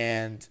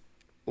 and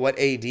what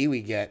AD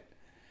we get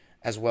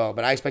as well.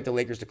 But I expect the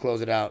Lakers to close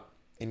it out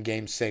in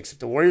Game 6. If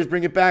the Warriors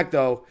bring it back,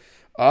 though,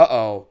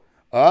 I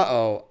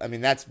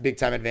mean, that's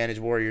big-time advantage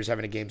Warriors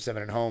having a Game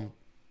 7 at home.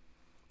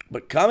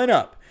 But coming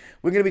up,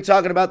 we're going to be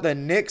talking about the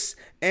Knicks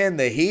and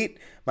the Heat.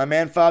 My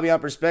man Fabian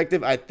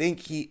Perspective, I think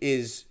he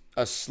is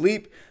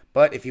asleep,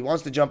 but if he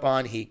wants to jump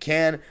on, he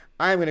can.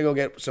 I'm going to go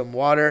get some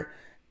water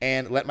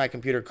and let my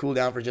computer cool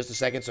down for just a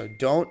second, so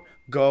don't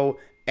go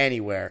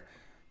anywhere.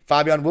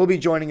 Fabian will be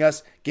joining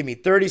us. Give me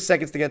 30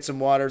 seconds to get some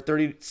water,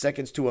 30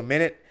 seconds to a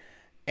minute,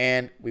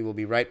 and we will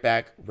be right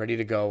back, ready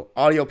to go.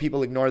 Audio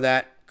people, ignore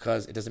that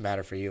because it doesn't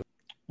matter for you.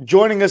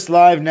 Joining us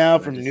live now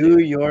from New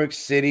York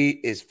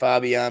City is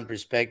Fabian,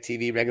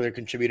 PerspecTV regular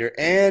contributor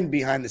and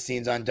behind the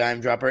scenes on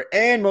Dime Dropper,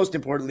 and most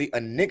importantly, a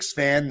Knicks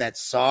fan that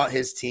saw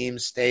his team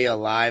stay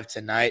alive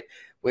tonight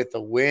with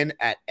a win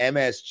at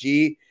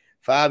MSG.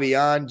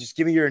 Fabian, just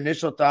give me your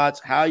initial thoughts.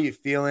 How are you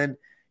feeling?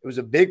 It was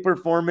a big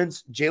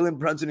performance. Jalen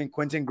Brunson and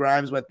Quentin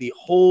Grimes went the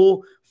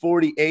whole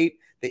 48.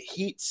 The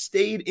Heat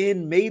stayed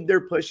in, made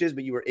their pushes,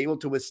 but you were able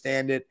to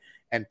withstand it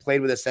and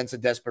played with a sense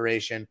of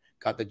desperation,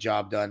 got the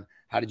job done.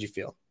 How did you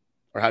feel?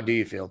 Or how do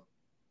you feel?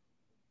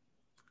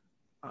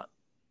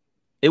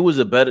 It was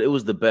the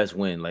best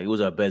win. Like, it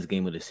was our best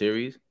game of the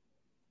series.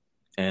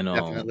 And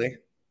Definitely.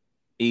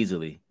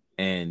 Easily.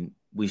 And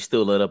we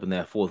still let up in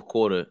that fourth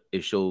quarter.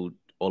 It showed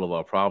all of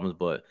our problems,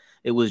 but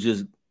it was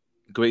just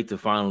great to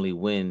finally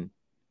win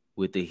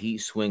with the Heat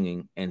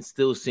swinging and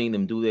still seeing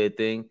them do their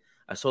thing.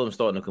 I saw them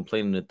starting to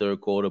complain in the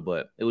third quarter,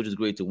 but it was just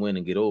great to win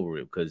and get over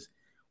it because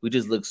we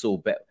just looked so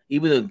bad.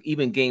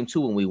 Even Game 2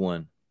 when we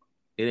won,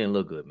 it didn't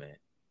look good, man.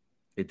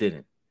 It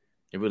didn't.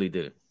 It really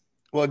didn't.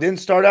 Well, it didn't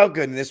start out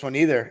good in this one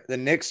either. The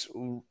Knicks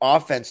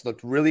offense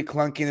looked really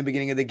clunky in the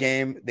beginning of the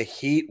game. The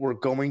Heat were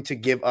going to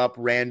give up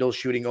Randall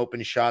shooting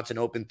open shots and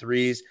open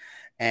threes.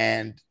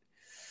 And,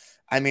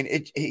 I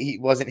mean, he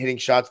wasn't hitting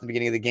shots in the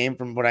beginning of the game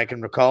from what I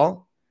can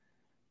recall.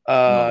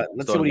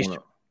 Let's see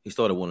what he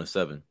started 1 of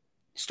 7.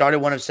 Started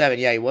 1 of 7.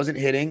 Yeah, he wasn't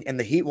hitting, and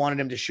the Heat wanted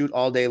him to shoot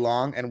all day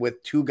long. And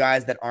with two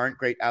guys that aren't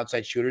great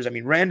outside shooters, I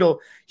mean,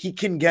 Randall, he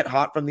can get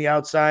hot from the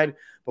outside,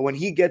 but when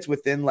he gets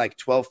within like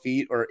 12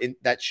 feet or in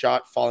that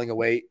shot falling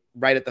away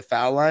right at the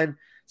foul line,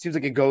 seems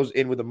like it goes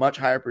in with a much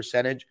higher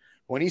percentage.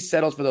 When he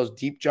settles for those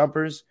deep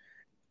jumpers,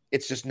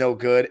 it's just no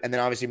good. And then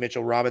obviously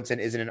Mitchell Robinson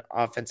isn't an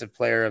offensive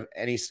player of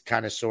any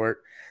kind of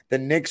sort. The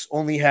Knicks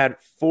only had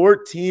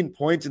 14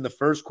 points in the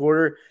first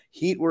quarter.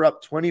 Heat were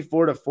up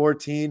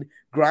 24-14.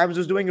 Grimes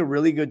was doing a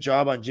really good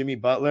job on Jimmy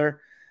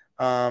Butler.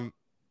 But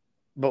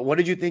what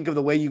did you think of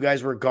the way you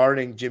guys were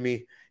guarding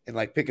Jimmy in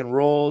like pick and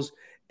rolls?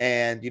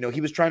 And,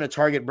 he was trying to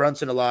target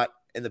Brunson a lot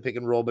in the pick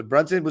and roll, but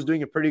Brunson was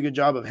doing a pretty good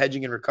job of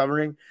hedging and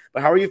recovering.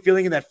 But how are you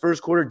feeling in that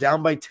first quarter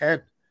down by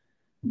 10?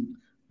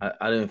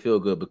 I didn't feel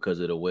good because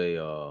of the way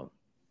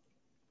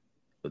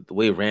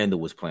Randall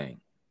was playing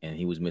and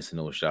he was missing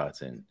those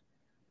shots. And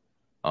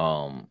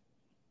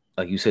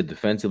like you said,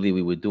 defensively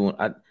we were doing.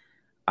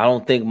 I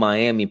don't think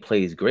Miami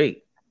plays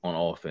great on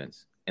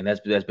offense, and that's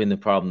been the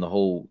problem the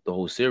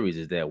whole series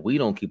is that we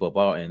don't keep up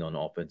our end on the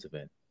offensive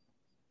end.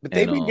 But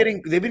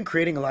they've been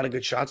creating a lot of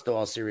good shots though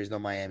all series though,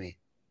 Miami.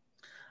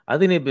 I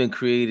think they've been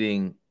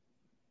creating.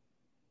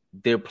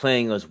 They're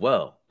playing us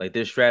well. Like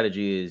their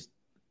strategy is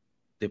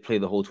they play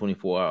the whole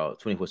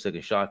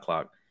 24-second shot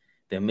clock.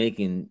 They're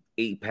making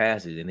 8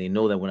 passes, and they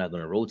know that we're not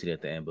going to rotate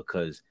at the end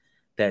because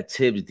that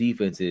Tibbs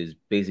defense is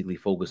basically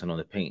focusing on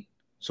the paint.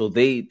 So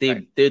they're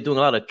doing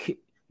a lot of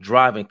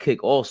drive and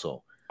kick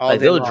also. All day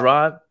they'll long.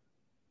 drive.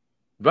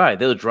 Right,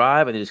 they'll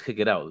drive and they just kick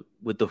it out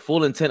with the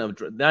full intent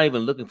of not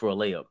even looking for a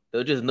layup.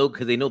 They'll just know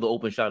because they know the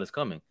open shot is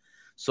coming.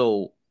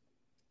 So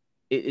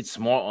it's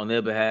smart on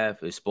their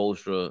behalf. It's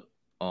Spoelstra,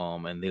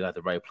 and they got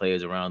the right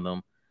players around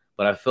them.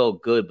 But I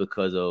felt good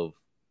because of,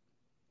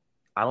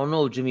 I don't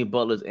know if Jimmy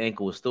Butler's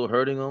ankle was still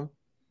hurting him.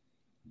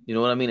 You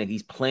know what I mean? Like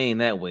he's playing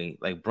that way.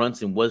 Like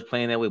Brunson was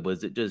playing that way, but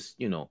is it just,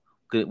 we'll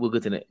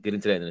get into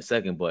that in a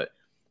second. But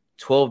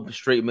 12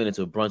 straight minutes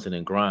of Brunson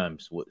and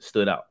Grimes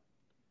stood out.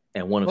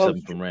 And 1 of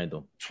 7 from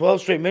Randall.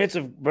 12 straight minutes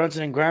of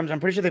Brunson and Grimes.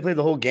 I'm pretty sure they played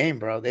the whole game,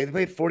 bro. They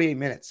played 48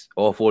 minutes.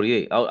 All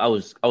 48. I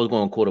was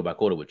going quarter by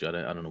quarter with you. I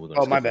don't know. We're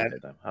going to my bad.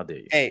 That time. How dare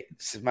you? Hey,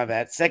 this is my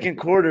bad. Second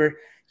quarter,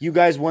 you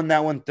guys won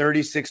that one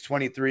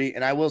 36-23.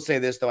 And I will say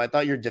this, though. I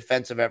thought your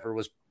defensive effort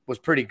was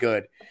pretty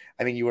good.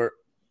 I mean,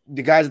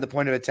 the guys at the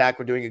point of attack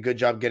were doing a good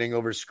job getting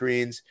over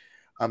screens.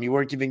 You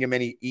weren't giving him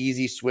any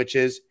easy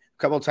switches. A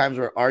couple of times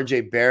where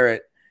RJ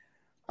Barrett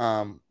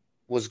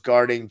was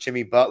guarding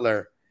Jimmy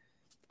Butler.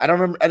 I don't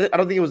remember. I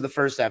don't think it was the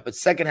first half, but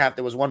second half,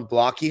 there was one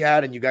block he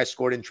had, and you guys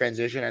scored in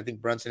transition. I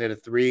think Brunson hit a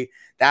 3.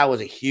 That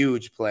was a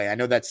huge play. I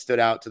know that stood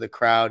out to the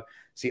crowd.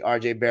 See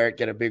RJ Barrett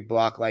get a big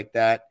block like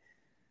that.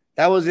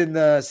 That was in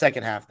the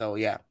second half, though,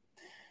 yeah.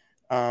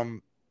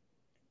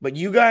 But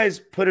you guys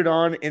put it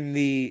on in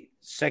the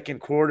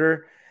second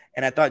quarter,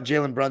 and I thought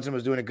Jalen Brunson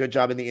was doing a good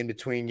job in the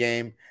in-between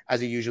game, as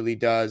he usually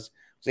does.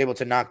 Was able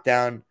to knock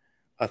down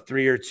a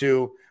 3 or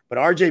 2. But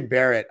RJ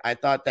Barrett, I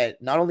thought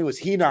that not only was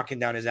he knocking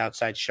down his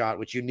outside shot,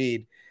 which you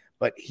need,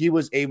 but he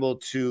was able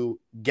to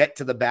get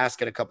to the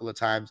basket a couple of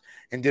times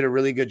and did a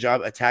really good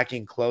job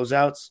attacking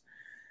closeouts.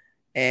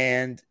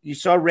 And you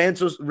saw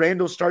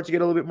Randall start to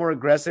get a little bit more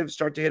aggressive,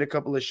 start to hit a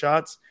couple of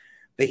shots.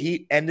 The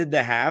Heat ended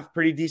the half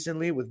pretty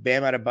decently with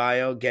Bam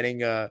Adebayo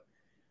getting a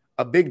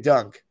big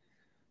dunk.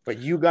 But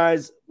you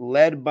guys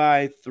led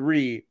by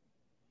 3,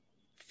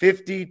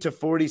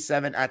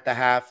 50-47 at the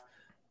half.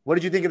 What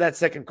did you think of that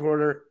second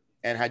quarter?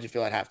 And how'd you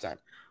feel at halftime?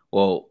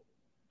 Well,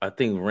 I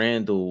think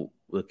Randall,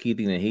 the key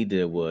thing that he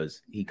did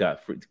was he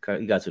got to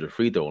the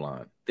free throw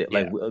line.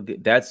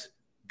 That's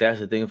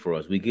the thing for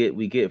us. We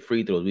get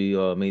free throws.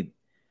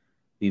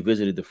 We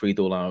visited the free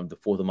throw line the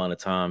 4th amount of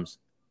times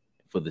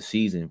for the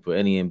season for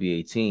any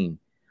NBA team.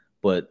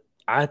 But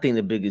I think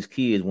the biggest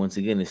key is, once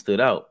again, it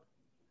stood out.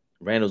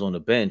 Randall's on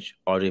the bench.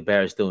 RJ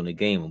Barrett's still in the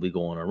game, and we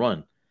go on a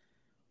run.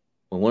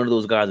 When one of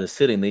those guys is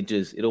sitting,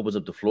 it opens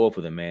up the floor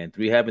for them, man.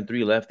 Having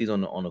 3 lefties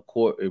on the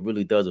court, it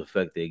really does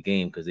affect their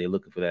game because they're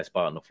looking for that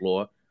spot on the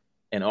floor.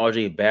 And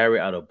RJ Barrett,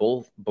 out of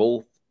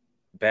both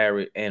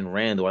Barrett and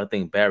Randall, I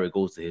think Barrett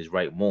goes to his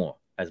right more,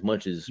 as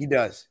much as he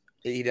does.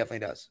 He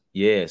definitely does.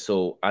 Yeah,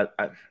 so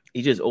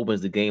he just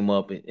opens the game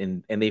up,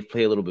 and they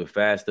play a little bit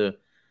faster.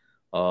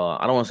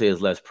 I don't want to say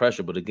it's less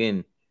pressure, but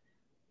again,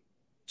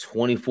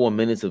 24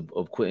 minutes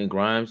of Quentin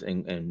Grimes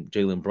and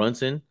Jalen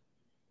Brunson.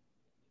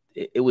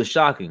 It was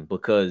shocking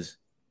because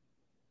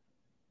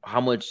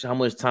how much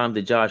time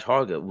did Josh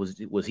Hart get?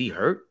 Was he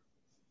hurt?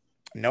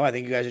 No, I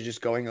think you guys are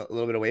just going a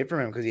little bit away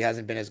from him because he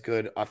hasn't been as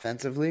good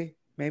offensively,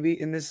 maybe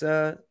in this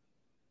series.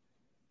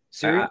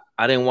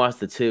 I didn't watch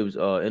the Tibbs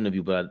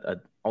interview, but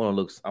I want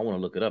to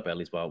look it up at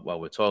least while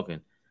we're talking,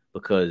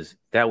 because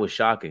that was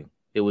shocking.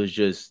 It was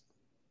just,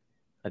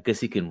 I guess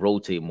he can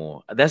rotate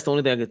more. That's the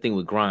only thing I can think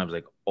with Grimes.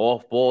 Like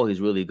off ball,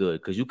 he's really good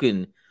because you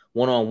can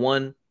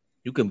one-on-one.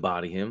 You can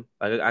body him.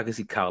 I can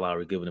see Kyle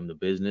Lowry giving him the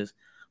business,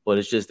 but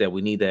it's just that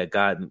we need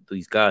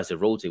these guys to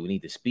rotate. We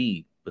need the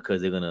speed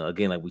because they're gonna,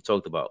 again, like we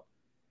talked about,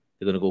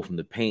 they're gonna go from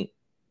the paint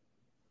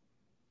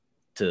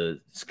to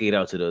skate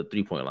out to the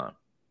 3-point line.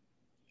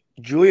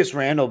 Julius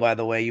Randle, by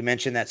the way, you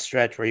mentioned that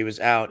stretch where he was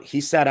out.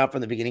 He sat out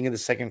from the beginning of the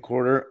second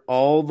quarter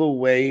all the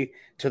way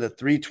to the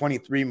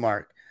 3:23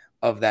 mark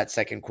of that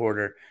second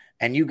quarter,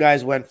 and you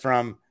guys went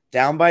from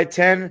down by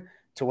 10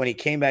 to when he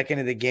came back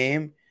into the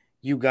game.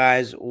 You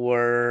guys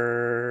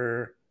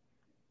were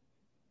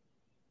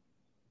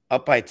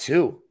up by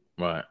 2.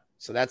 Right.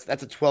 So that's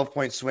a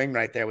 12-point swing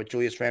right there with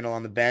Julius Randle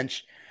on the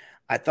bench.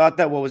 I thought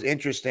that what was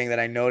interesting that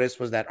I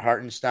noticed was that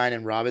Hartenstein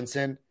and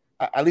Robinson,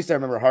 at least I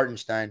remember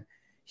Hartenstein,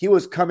 he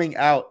was coming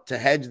out to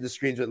hedge the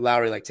screens with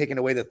Lowry, like taking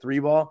away the 3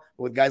 ball.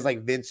 But with guys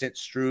like Vincent,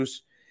 Strus,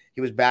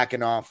 he was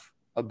backing off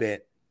a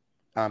bit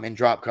in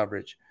drop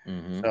coverage.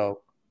 Mm-hmm.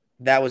 So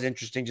that was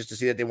interesting just to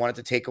see that they wanted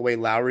to take away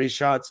Lowry's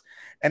shots.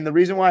 And the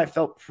reason why I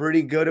felt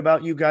pretty good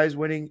about you guys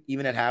winning,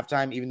 even at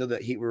halftime, even though the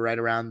Heat were right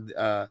around,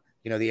 the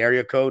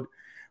area code,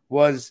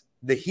 was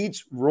the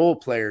Heat's role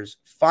players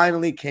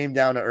finally came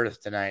down to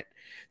earth tonight.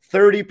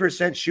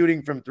 30%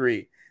 shooting from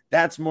 3.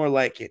 That's more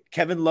like it.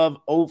 Kevin Love,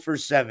 0 for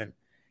 7.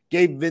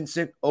 Gabe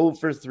Vincent, 0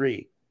 for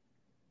 3.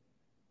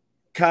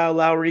 Kyle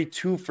Lowry,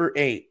 2 for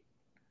 8.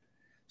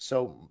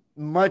 So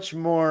much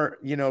more,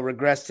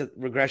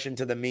 regression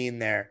to the mean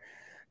there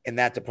in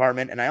that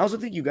department. And I also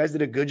think you guys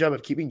did a good job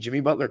of keeping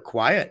Jimmy Butler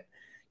quiet.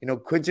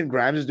 Quentin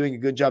Grimes is doing a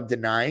good job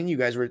denying. You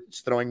guys were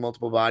throwing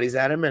multiple bodies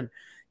at him. And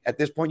at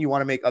this point, you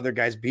want to make other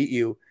guys beat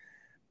you.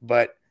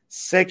 But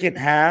second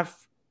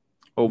half.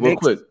 Oh, real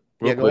quick.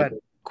 Go ahead.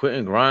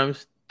 Quentin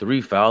Grimes,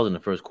 3 fouls in the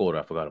first quarter.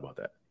 I forgot about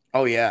that.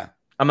 Oh, yeah.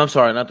 I'm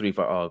sorry, not 3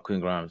 fouls.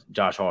 Quentin Grimes,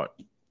 Josh Hart.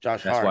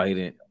 That's Hart. Why he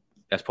didn't.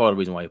 That's part of the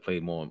reason why he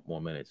played more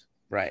minutes.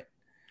 Right.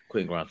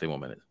 Quentin Grimes played more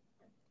minutes.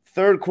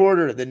 Third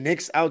quarter, the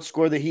Knicks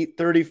outscored the Heat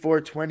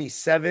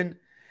 34-27.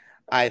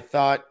 I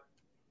thought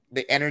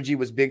the energy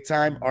was big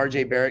time.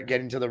 RJ Barrett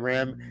getting to the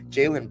rim.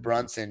 Jalen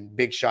Brunson,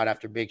 big shot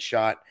after big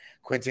shot.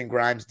 Quentin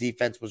Grimes'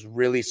 defense was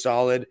really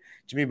solid.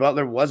 Jimmy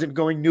Butler wasn't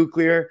going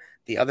nuclear.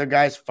 The other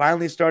guys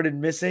finally started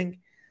missing.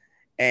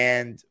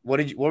 And what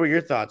were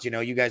your thoughts?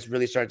 You guys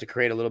really started to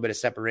create a little bit of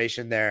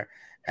separation there,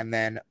 and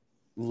then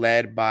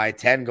led by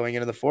 10 going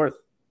into the fourth.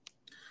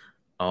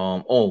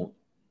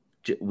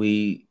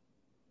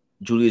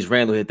 Julius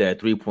Randle hit that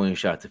 3-point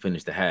shot to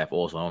finish the half.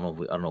 Also, I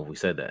don't know if we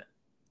said that.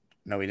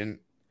 No, we didn't.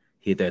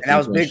 He hit that. And that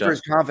was big shot for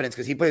his confidence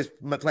because he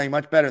playing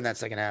much better in that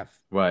second half.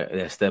 Right,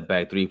 that step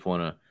back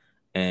 3-pointer,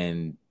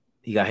 and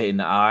he got hit in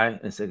the eye in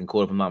the second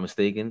quarter, if I'm not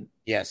mistaken.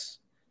 Yes,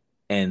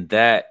 and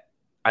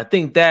I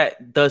think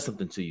that does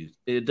something to you.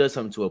 It does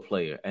something to a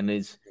player, and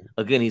he's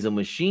a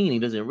machine. He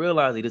doesn't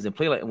realize he doesn't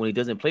play like when he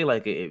doesn't play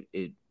like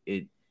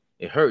it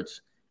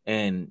hurts.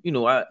 And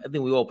I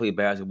think we all played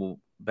basketball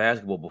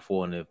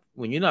before, and if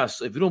you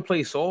don't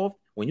play soft,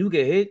 when you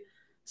get hit,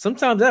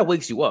 sometimes that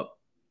wakes you up.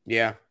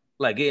 Yeah,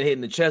 like getting hit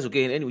in the chest or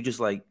getting anyway,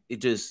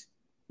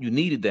 you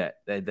needed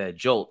that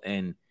jolt,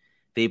 and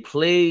they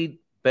played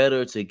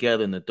better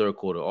together in the third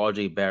quarter.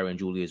 RJ Barrett and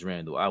Julius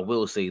Randle, I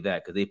will say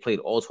that, because they played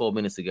all 12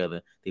 minutes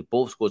together. They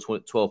both scored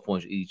 12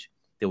 points each.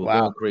 They were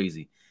going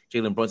crazy.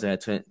 Jalen Brunson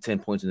had 10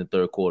 points in the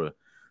third quarter.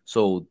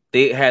 So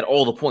they had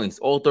all the points,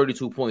 all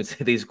 32 points.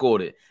 They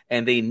scored it,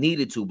 and they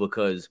needed to,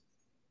 because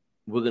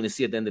we're going to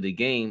see at the end of the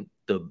game.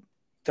 They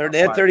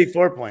had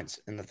 34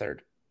 points in the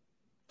third.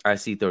 I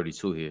see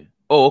 32 here.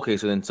 Oh, okay.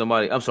 So then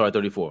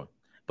 34.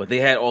 But they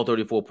had all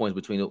 34 points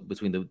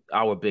between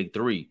our big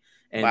three,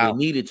 and they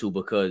needed to,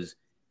 because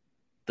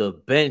the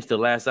bench, the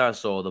last I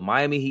saw, the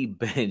Miami Heat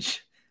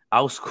bench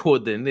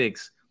outscored the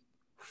Knicks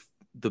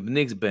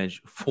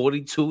bench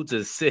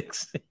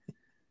 42-6.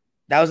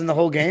 That was in the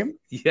whole game?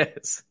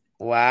 Yes.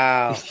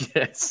 Wow.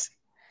 Yes.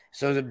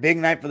 So it was a big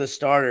night for the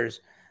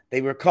starters.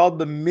 They were called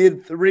the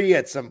mid-3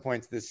 at some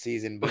points this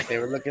season, but they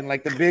were looking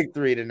like the big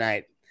 3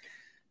 tonight.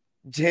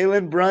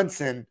 Jalen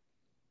Brunson,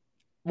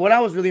 what I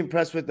was really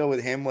impressed with, though,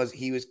 with him was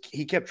he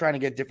kept trying to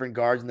get different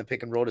guards in the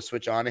pick and roll to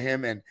switch on to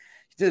him, and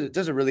he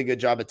does a really good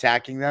job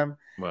attacking them.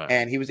 Right.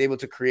 And he was able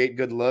to create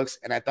good looks.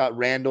 And I thought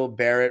Randall,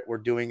 Barrett were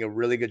doing a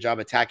really good job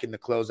attacking the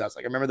closeouts.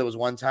 Like, I remember there was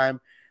one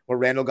time where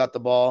Randall got the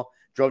ball,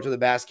 drove to the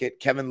basket.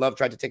 Kevin Love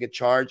tried to take a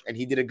charge, and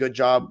he did a good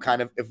job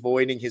kind of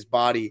avoiding his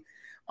body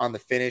on the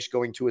finish,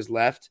 going to his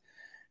left.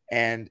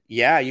 And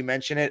yeah, you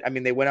mentioned it. I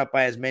mean, they went up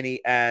by as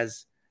many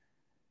as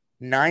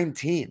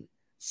 19,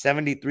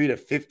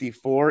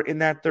 73-54 in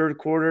that third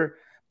quarter.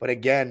 But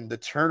again, the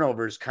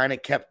turnovers kind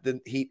of kept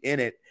the Heat in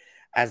it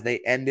as they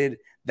ended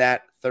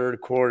that third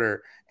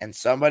quarter. And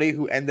somebody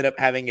who ended up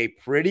having a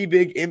pretty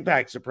big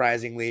impact,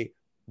 surprisingly,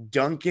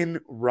 Duncan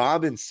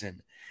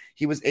Robinson.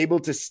 He was able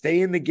to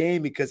stay in the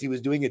game because he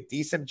was doing a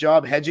decent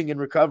job hedging and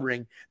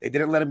recovering. They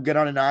didn't let him get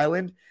on an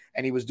island,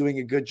 and he was doing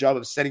a good job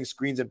of setting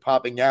screens and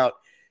popping out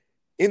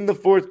in the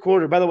fourth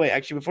quarter. By the way,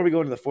 actually, before we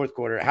go into the fourth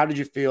quarter, how did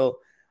you feel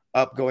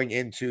up going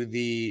into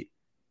the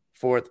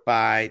fourth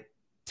by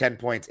 10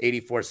 points,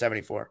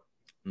 84-74?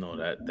 No,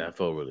 that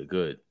felt really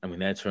good. I mean,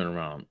 that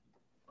turnaround,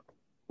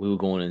 we were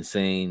going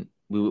insane.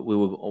 We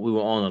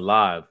were on a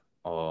live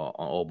on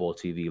All Ball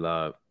TV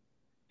Live,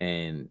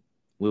 and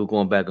we were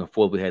going back and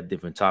forth. We had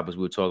different topics.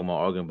 We were talking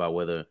about, arguing about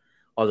whether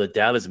are the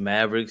Dallas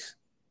Mavericks,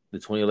 the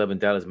 2011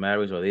 Dallas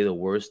Mavericks, are they the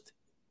worst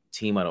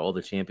team out of all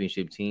the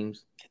championship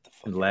teams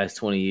in the last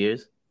 20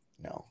 years?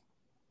 No.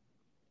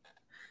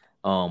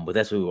 But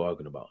that's what we were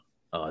arguing about.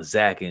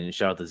 Zach, and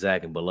shout out to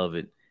Zach and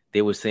Beloved.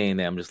 They were saying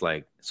that. I'm just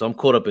like, so I'm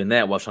caught up in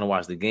that while trying to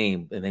watch the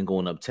game, and then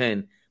going up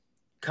 10,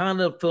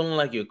 kind of feeling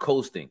like you're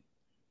coasting.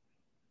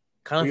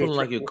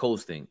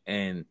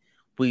 And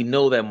we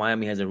know that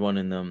Miami has a run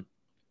in them.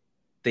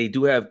 They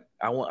do have,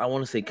 I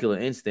want to say, killer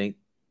instinct.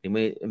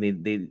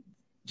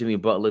 Jimmy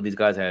Butler, these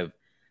guys have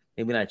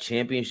maybe not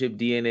championship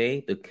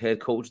DNA, the head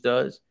coach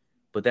does,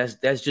 but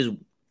that's just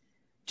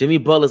Jimmy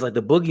Butler's like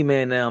the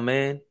boogeyman now,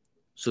 man.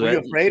 So were you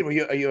afraid?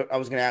 I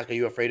was going to ask, are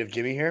you afraid of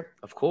Jimmy here?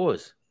 Of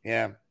course.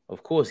 Yeah.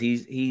 Of course.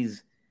 He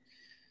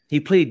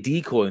played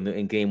decoy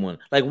in game one.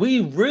 Like, we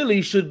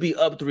really should be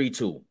up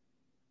 3-2.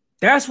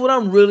 That's what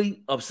I'm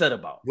really upset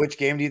about. Which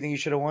game do you think you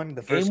should have won?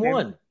 The first game?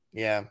 One.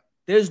 Yeah.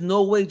 There's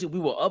no way we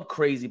were up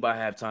crazy by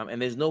halftime,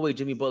 and there's no way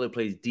Jimmy Butler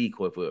plays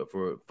decoy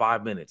for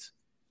 5 minutes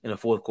in the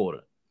fourth quarter.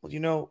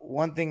 Well,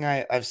 one thing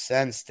I've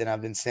sensed, and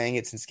I've been saying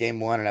it since game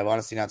one, and I've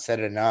honestly not said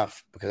it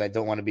enough because I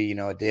don't want to be,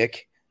 a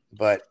dick,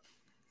 but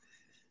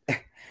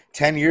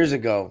 10 years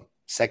ago,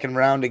 second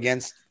round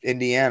against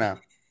Indiana,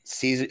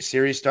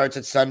 series starts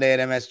at Sunday at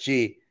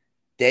MSG,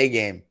 day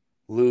game,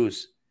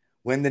 lose.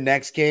 Win the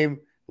next game,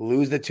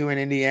 lose the 2 in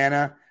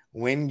Indiana,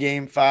 win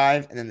game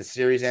 5, and then the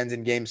series ends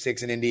in game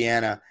 6 in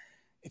Indiana.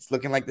 It's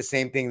looking like the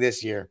same thing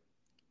this year.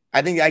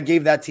 I think I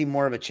gave that team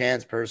more of a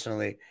chance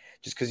personally.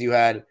 just because you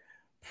had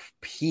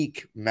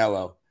peak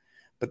Melo.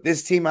 But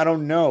this team, I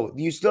don't know.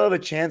 You still have a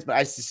chance, but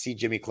I just see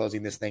Jimmy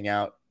closing this thing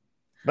out.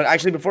 But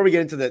actually, before we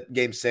get into the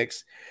game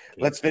 6,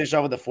 let's finish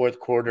off with the fourth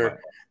quarter. Right.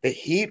 The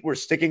Heat were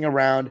sticking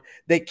around.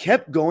 They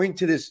kept going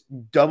to this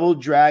double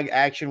drag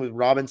action with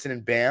Robinson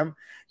and Bam.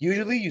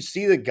 Usually you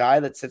see the guy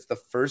that sets the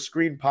first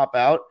screen pop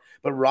out,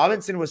 but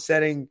Robinson was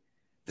setting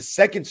the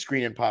second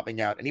screen and popping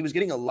out, and he was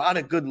getting a lot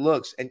of good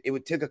looks, and it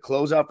would take a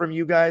closeout from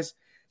you guys.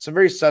 Some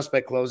very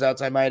suspect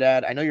closeouts, I might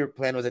add. I know your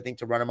plan was, I think,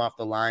 to run him off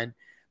the line,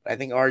 but I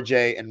think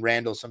RJ and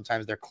Randall,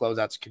 sometimes their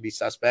closeouts can be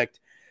suspect.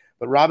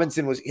 But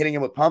Robinson was hitting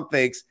him with pump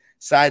fakes,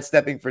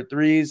 sidestepping for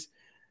threes.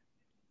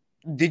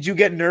 Did you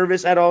get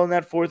nervous at all in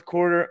that fourth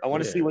quarter? I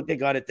want to see what they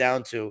got it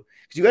down to,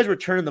 because you guys were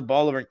turning the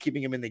ball over and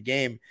keeping him in the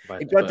game.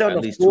 It got down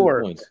to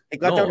 4. It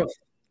got down to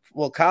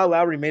Kyle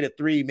Lowry made a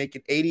 3, make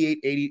it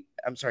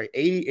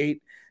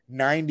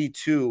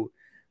 88-92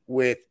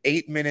 with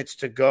 8 minutes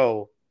to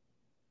go.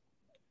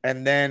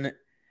 And then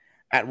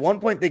at one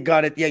point they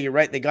got it. Yeah, you're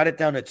right. They got it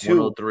down to 2.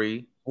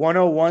 103.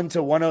 101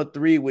 to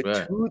 103 with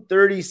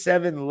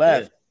 2:37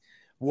 left. Yeah.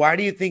 Why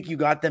do you think you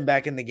got them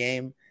back in the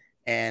game?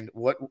 And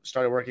what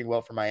started working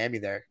well for Miami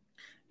there?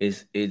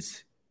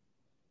 It's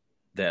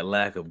that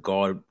lack of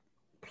guard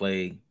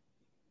play.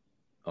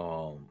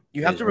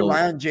 You have to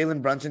rely on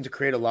Jalen Brunson to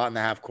create a lot in the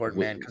half court,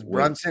 man.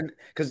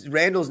 Because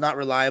Randall's not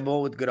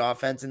reliable with good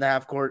offense in the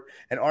half court,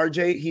 and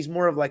RJ, he's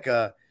more of like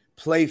a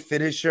play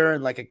finisher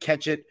and like a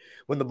catch it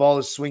when the ball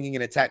is swinging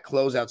and attack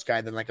closeouts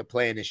guy than like a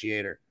play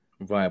initiator.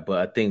 Right,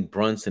 but I think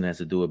Brunson has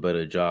to do a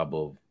better job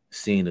of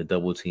seeing the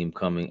double team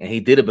coming, and he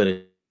did a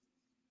better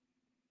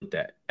with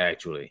that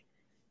actually.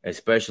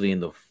 Especially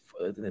in the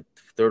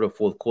third or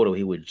fourth quarter,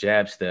 he would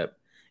jab step.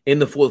 In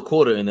the fourth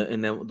quarter,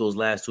 in those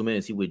last 2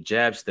 minutes, he would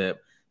jab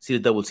step, see the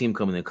double team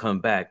coming, and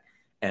come back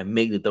and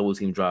make the double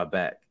team drive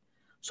back.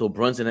 So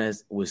Brunson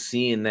was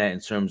seeing that in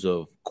terms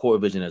of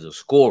court vision as a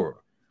scorer.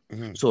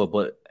 Mm-hmm. So,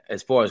 but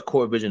as far as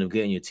court vision of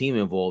getting your team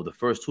involved, the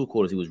first 2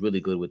 quarters he was really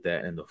good with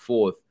that, and the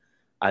fourth,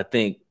 I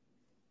think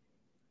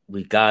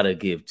we gotta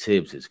give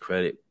Tibbs his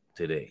credit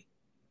today,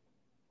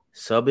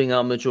 subbing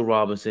out Mitchell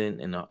Robinson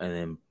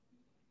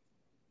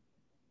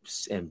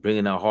and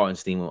bringing out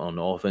Hartenstein on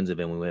the offensive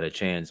end when we had a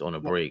chance on a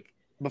break.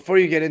 Before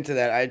you get into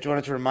that, I just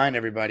wanted to remind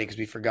everybody, because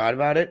we forgot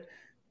about it.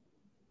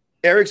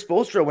 Eric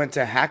Spoelstra went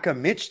to Hacka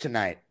Mitch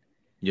tonight.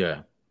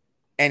 Yeah.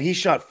 And he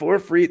shot 4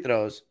 free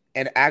throws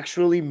and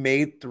actually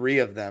made 3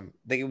 of them.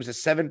 I think it was a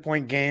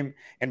 7-point game,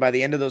 and by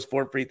the end of those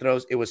 4 free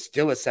throws, it was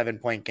still a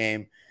 7-point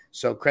game.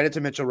 So credit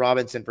to Mitchell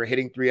Robinson for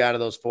hitting 3 out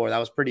of those 4. That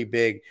was pretty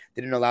big.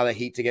 Didn't allow the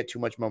Heat to get too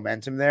much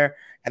momentum there.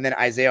 And then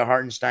Isaiah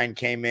Hartenstein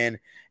came in,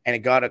 and it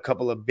got a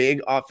couple of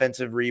big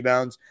offensive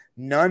rebounds,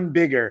 none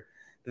bigger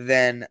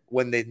than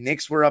when the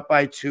Knicks were up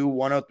by 2,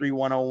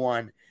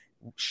 103-101,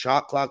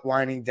 shot clock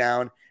winding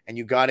down, and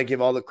you got to give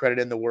all the credit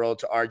in the world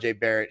to RJ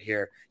Barrett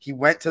here. He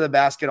went to the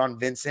basket on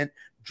Vincent,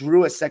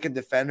 drew a second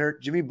defender.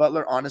 Jimmy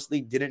Butler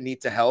honestly didn't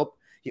need to help.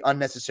 He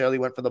unnecessarily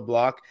went for the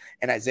block,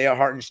 and Isaiah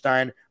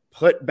Hartenstein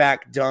put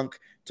back dunk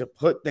to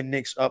put the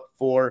Knicks up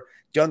 4.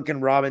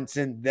 Duncan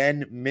Robinson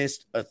then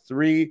missed a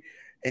 3,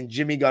 and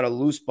Jimmy got a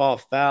loose ball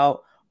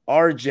foul.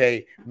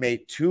 RJ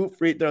made 2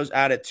 free throws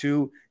out of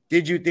 2.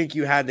 Did you think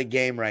you had the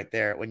game right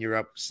there when you're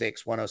up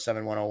 6,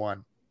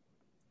 107-101?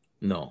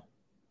 No,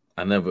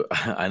 I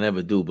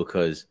never do,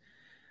 because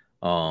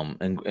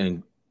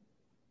and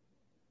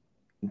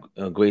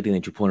a great thing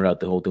that you pointed out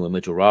the whole thing with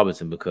Mitchell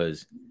Robinson,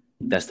 because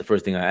that's the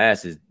first thing I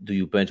asked is, do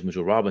you bench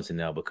Mitchell Robinson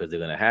now because they're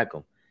going to hack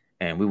him?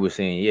 And we were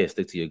saying, yeah,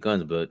 stick to your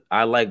guns. But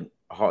I like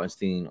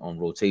Hartenstein on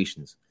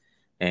rotations.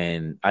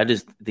 And I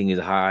just think he's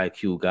a high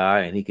IQ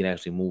guy, and he can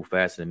actually move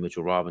faster than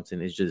Mitchell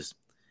Robinson. It's just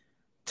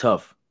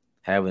tough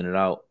having it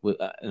out.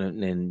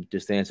 And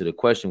just to answer the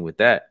question with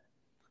that,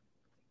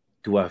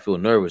 do I feel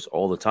nervous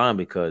all the time?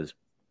 Because,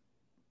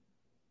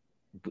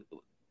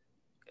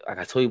 like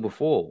I told you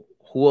before,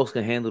 who else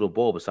can handle the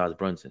ball besides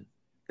Brunson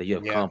that you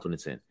have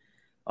confidence in?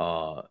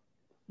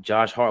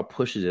 Josh Hart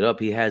pushes it up.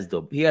 He has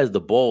the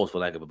balls, for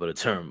lack of a better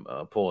term,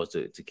 pause,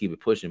 to keep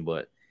it pushing,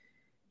 but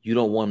you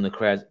don't want him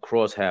to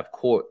cross half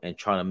court and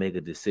try to make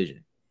a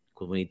decision.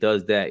 Because when he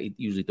does that, he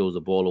usually throws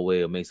the ball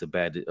away or makes a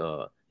bad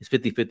it's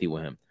 50-50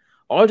 with him.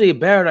 RJ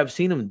Barrett, I've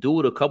seen him do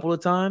it a couple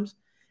of times.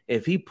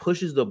 If he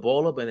pushes the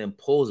ball up and then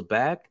pulls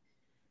back,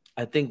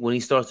 I think when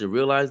he starts to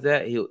realize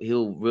that,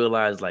 he'll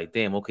realize, like,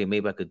 damn, okay,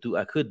 maybe I could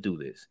do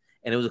this.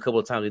 And it was a couple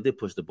of times he did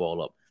push the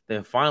ball up.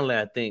 Then finally,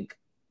 I think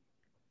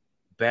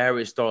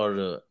Barrett started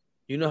to,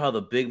 you know how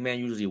the big man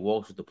usually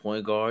walks with the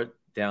point guard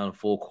down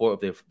full court if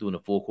they're doing a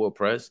full court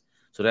press?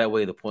 So that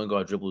way the point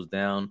guard dribbles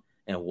down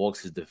and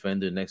walks his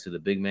defender next to the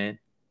big man,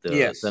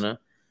 the center.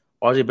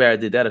 RJ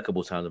Barrett did that a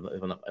couple of times,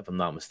 if I'm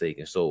not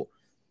mistaken. So,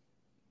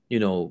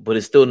 but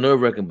it's still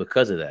nerve-wracking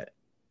because of that.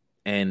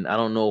 And I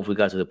don't know if we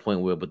got to the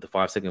point where, but the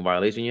 5-second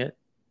violation yet?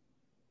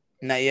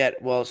 Not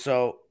yet. Well,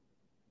 so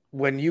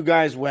when you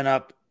guys went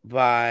up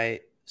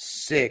by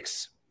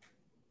 6,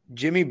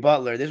 Jimmy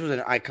Butler, this was an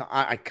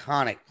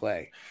iconic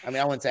play. I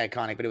mean, I wouldn't say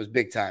iconic, but it was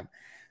big time.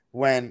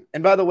 And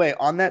by the way,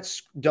 on that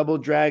double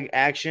drag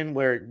action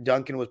where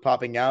Duncan was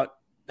popping out,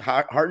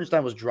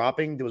 Hartenstein was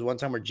dropping. There was one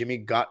time where Jimmy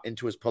got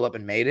into his pull-up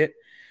and made it.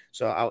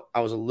 So I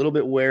was a little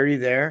bit wary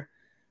there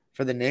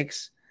for the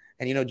Knicks.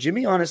 And,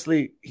 Jimmy,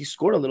 honestly, he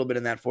scored a little bit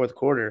in that fourth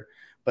quarter.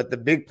 But the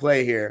big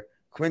play here,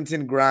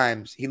 Quentin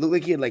Grimes, he looked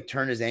like he had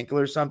turned his ankle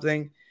or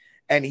something,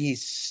 and he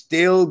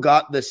still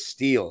got the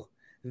steal.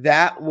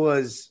 That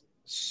was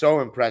so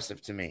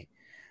impressive to me.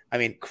 I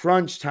mean,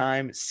 crunch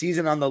time,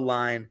 season on the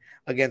line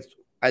against,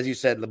 as you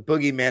said, the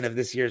boogeyman of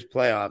this year's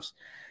playoffs.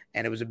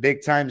 And it was a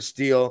big-time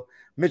steal.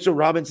 Mitchell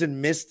Robinson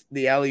missed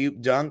the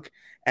alley-oop dunk,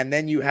 and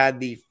then you had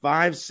the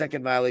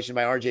 5-second violation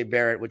by RJ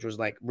Barrett, which was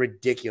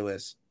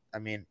ridiculous. I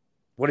mean,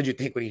 what did you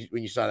think when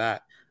you saw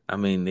that? I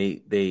mean,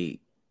 the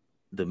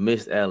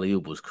missed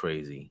alley-oop was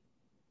crazy.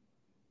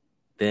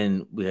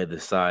 Then we had the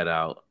side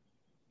out.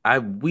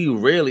 We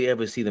rarely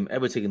ever see them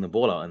ever taking the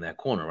ball out in that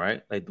corner,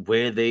 right? I don't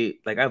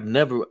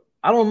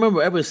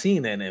remember ever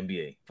seeing that in the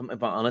NBA,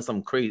 unless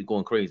I'm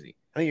going crazy.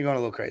 I think you're going a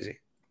little crazy.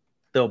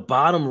 The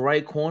bottom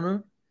right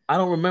corner, I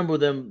don't remember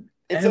them.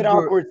 It's an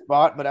awkward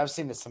spot, but I've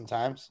seen it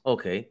sometimes.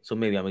 Okay, so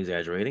maybe I'm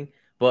exaggerating,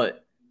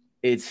 but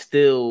it's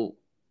still.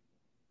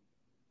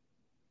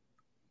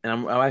 And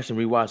I'm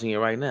actually rewatching it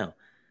right now.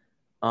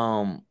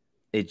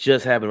 It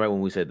just happened right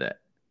when we said that.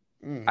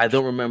 I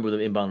don't remember them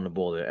inbounding the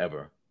ball there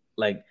ever.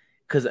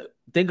 Because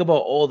think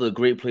about all the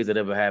great plays that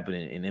ever happened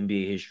in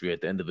NBA history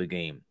at the end of a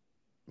game.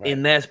 Right.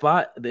 In that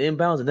spot, the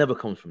inbounds, it never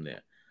comes from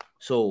there.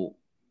 So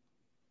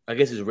I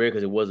guess it's rare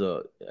because it was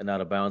an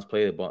out-of-bounds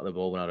play. The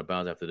ball went out of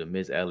bounds after the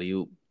missed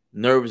alley-oop.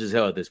 Nervous as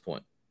hell at this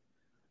point.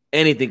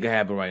 Anything could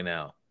happen right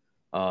now.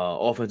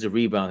 Offensive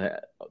rebound.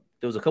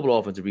 There was a couple of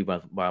offensive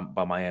rebounds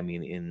by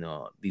Miami in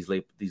these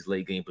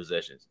late game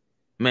possessions.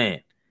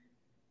 Man,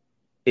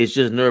 it's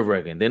just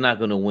nerve-wracking. They're not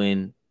going to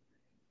win.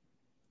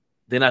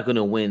 They're not going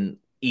to win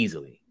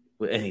easily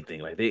with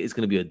anything. It's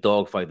going to be a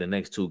dogfight the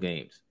next two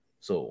games.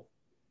 So,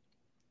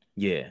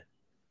 yeah.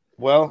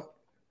 Well,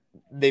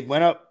 they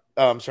went up.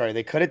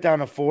 They cut it down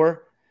to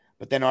 4,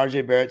 but then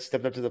RJ Barrett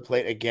stepped up to the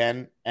plate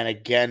again and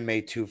again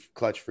made 2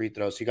 clutch free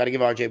throws. So you got to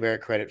give RJ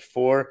Barrett credit.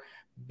 4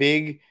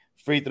 big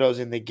free throws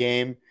in the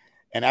game.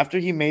 And after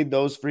he made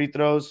those free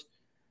throws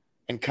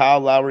and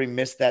Kyle Lowry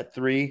missed that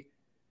 3,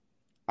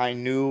 I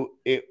knew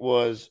it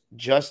was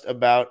just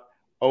about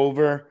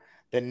over.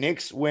 The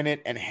Knicks win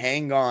it and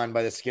hang on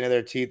by the skin of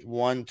their teeth,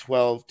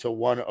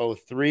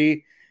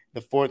 112-103.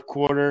 The fourth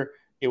quarter,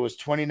 it was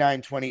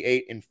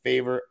 29-28 in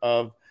favor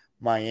of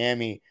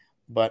Miami.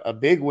 But a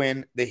big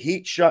win. The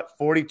Heat shot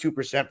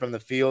 42% from the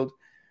field.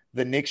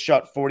 The Knicks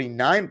shot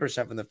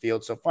 49% from the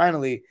field. So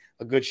finally,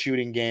 a good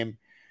shooting game.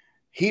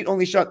 Heat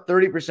only shot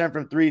 30%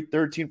 from 3,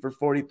 13 for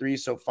 43.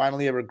 So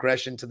finally a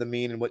regression to the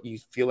mean and what you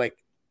feel like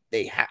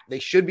they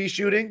should be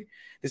shooting.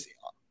 This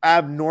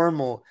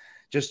abnormal,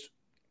 just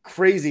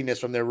craziness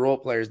from their role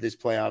players this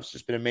playoffs.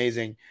 Just been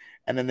amazing.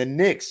 And then the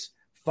Knicks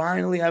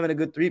finally having a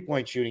good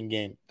three-point shooting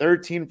game.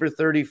 13 for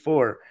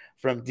 34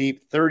 from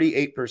deep,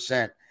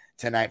 38%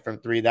 tonight from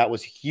 3. That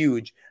was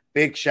huge.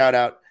 Big shout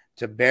out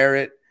to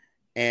Barrett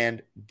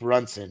and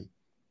Brunson.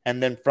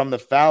 And then from the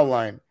foul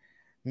line,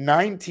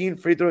 19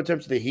 free throw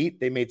attempts to the Heat.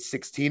 They made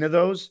 16 of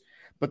those.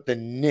 But the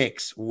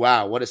Knicks,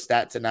 wow, what a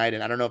stat tonight.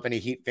 And I don't know if any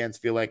Heat fans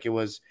feel like it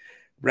was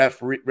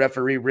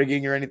referee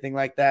rigging or anything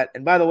like that.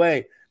 And by the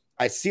way,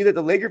 I see that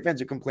the Laker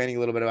fans are complaining a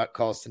little bit about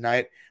calls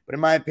tonight. But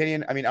in my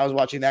opinion, I was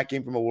watching that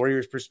game from a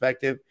Warriors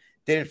perspective.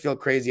 Didn't feel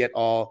crazy at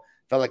all.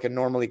 Felt like a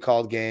normally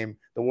called game.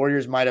 The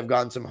Warriors might have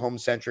gotten some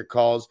home-centric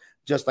calls,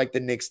 just like the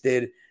Knicks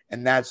did.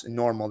 And that's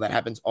normal. That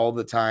happens all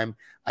the time.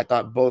 I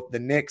thought both the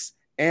Knicks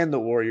and the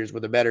Warriors were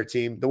the better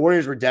team. The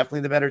Warriors were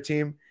definitely the better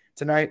team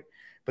tonight.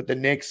 But the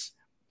Knicks,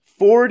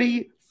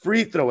 40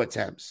 free throw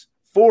attempts.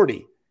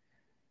 40.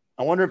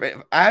 I wonder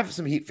if I have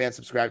some Heat fans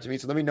subscribe to me,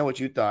 so let me know what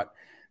you thought.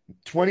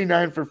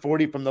 29 for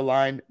 40 from the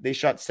line. They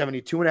shot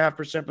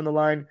 72.5% from the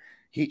line.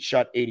 Heat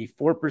shot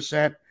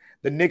 84%.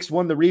 The Knicks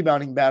won the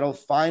rebounding battle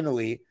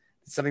finally.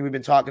 It's something we've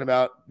been talking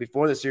about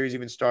before the series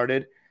even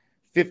started.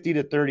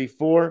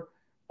 50-34,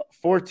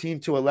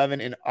 14-11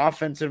 in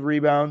offensive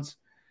rebounds.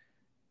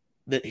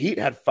 The Heat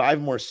had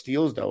 5 more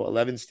steals, though.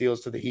 11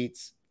 steals to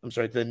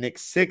the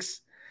Knicks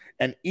 6.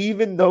 And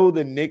even though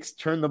the Knicks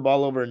turned the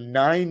ball over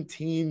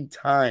 19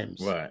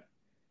 times, right,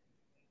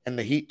 and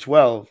the Heat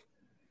 12,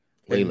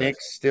 the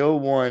Knicks still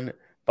won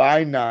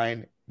by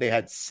 9. They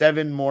had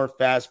 7 more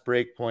fast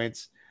break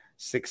points,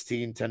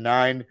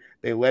 16-9.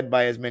 They led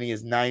by as many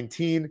as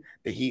 19.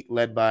 The Heat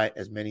led by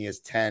as many as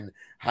 10.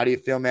 How do you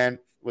feel, man,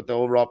 with the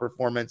overall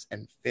performance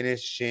and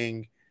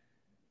finishing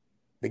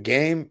the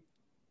game?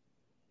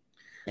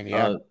 And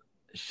yeah,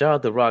 shout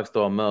out to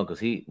Rockstar Mel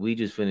because we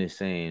just finished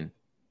saying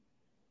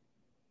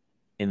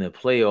in the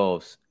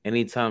playoffs,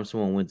 anytime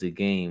someone wins a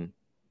game,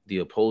 the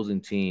opposing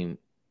team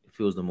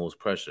feels the most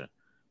pressure.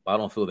 But I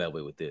don't feel that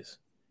way with this.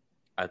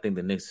 I think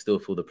the Knicks still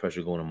feel the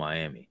pressure going to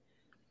Miami.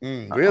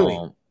 Really?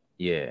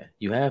 Yeah,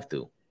 you have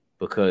to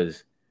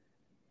because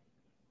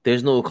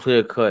there's no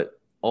clear-cut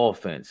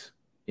offense.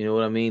 You know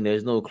what I mean?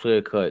 There's no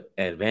clear-cut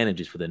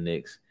advantages for the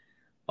Knicks.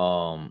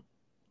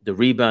 the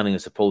rebounding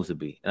is supposed to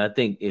be. And I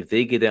think if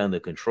they get that under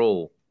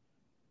control,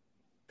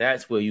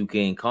 that's where you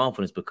gain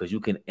confidence because you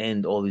can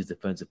end all these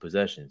defensive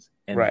possessions.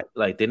 And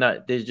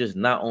they're just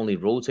not only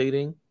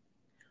rotating.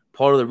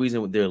 Part of the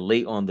reason they're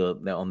late on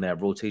that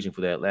rotation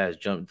for that last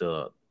jump,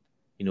 the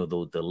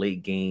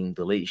late game,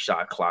 the late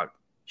shot clock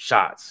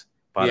shots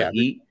by the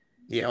Heat.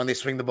 Yeah, when they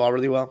swing the ball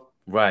really well.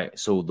 Right.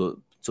 So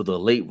the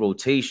late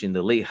rotation,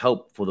 the late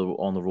help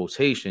on the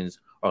rotations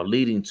are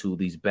leading to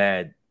these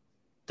bad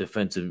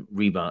defensive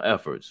rebound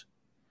efforts.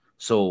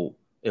 So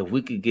if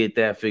we could get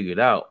that figured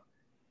out,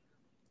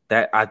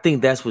 I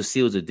think that's what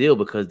seals the deal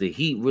because the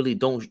Heat really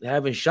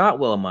haven't shot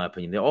well, in my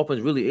opinion. Their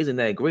offense really isn't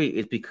that great.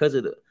 It's because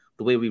of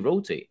the way we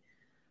rotate.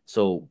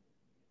 So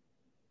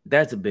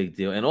that's a big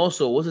deal. And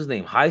also, what's his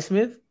name?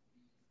 Highsmith?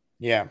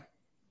 Yeah.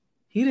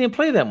 He didn't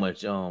play that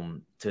much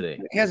today.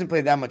 He hasn't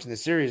played that much in the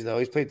series, though.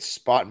 He's played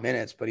spot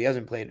minutes, but he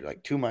hasn't played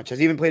like too much. Has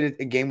he even played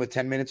a game with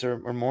 10 minutes or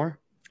more?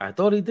 I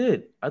thought he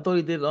did. I thought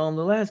he did the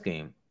last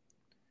game.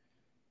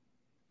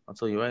 I'll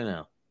tell you right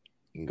now.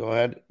 You can go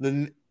ahead.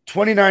 The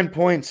 29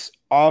 points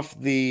off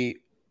the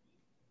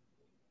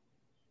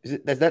 –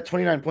 is that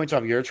 29 points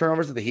off your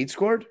turnovers that the Heat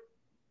scored?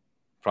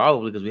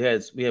 Probably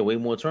because we had way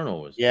more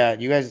turnovers. Yeah,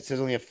 you guys, it says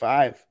only a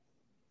 5.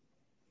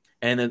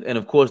 And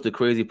of course, the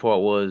crazy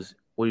part was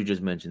what you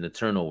just mentioned, the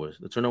turnovers.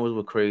 The turnovers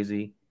were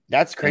crazy.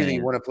 That's crazy.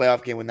 You won a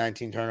playoff game with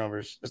 19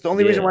 turnovers. That's the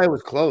only reason why it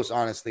was close,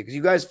 honestly,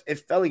 because it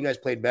felt like you guys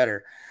played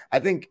better. I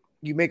think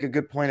you make a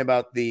good point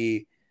about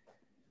the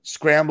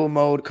scramble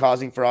mode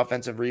causing for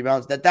offensive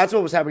rebounds. That's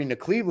what was happening to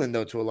Cleveland,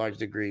 though, to a large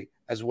degree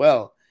as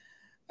well.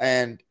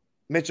 And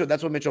that's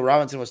what Mitchell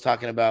Robinson was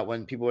talking about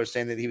when people were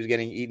saying that he was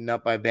getting eaten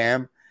up by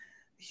Bam.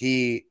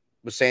 He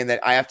was saying that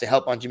I have to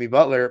help on Jimmy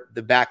Butler.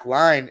 The back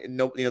line,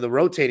 the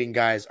rotating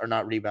guys are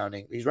not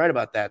rebounding. He's right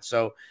about that.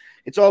 So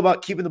it's all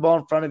about keeping the ball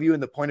in front of you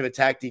and the point of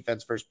attack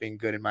defense first being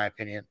good, in my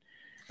opinion.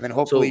 And then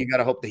hopefully you got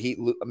to hope the Heat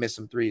miss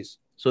some threes.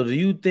 So do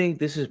you think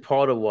this is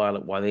part of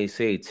why they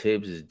say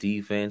Tibbs'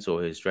 defense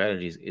or his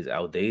strategies is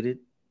outdated?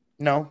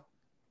 No.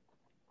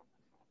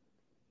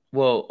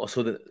 Well,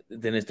 so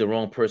then it's the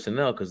wrong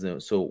personnel because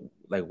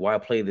why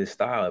play this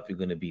style if you're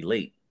going to be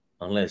late?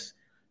 Unless,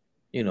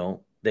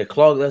 they're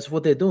clogged. That's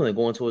what they're doing. They're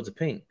going towards the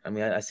paint. I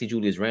mean, I see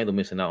Julius Randle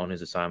missing out on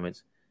his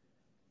assignments.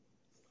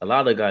 A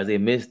lot of the guys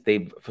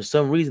for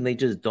some reason they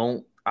just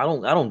don't. I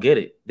don't get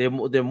it.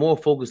 They're more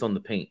focused on the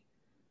paint.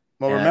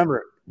 Well,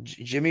 remember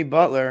Jimmy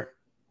Butler.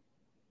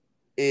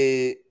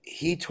 He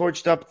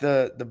torched up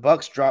the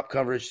Bucks drop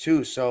coverage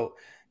too. So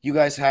you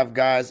guys have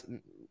guys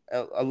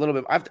a little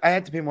bit. I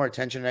had to pay more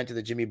attention tonight to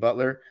the Jimmy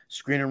Butler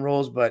screen and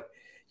rolls, but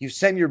you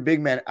send your big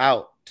man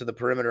out to the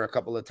perimeter a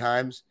couple of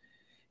times.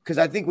 Because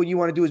I think what you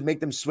want to do is make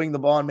them swing the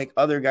ball and make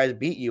other guys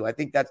beat you. I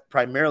think that's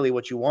primarily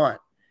what you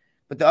want.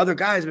 But the other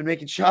guys have been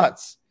making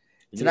shots.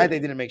 Tonight they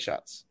didn't make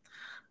shots.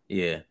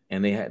 Yeah,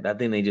 and I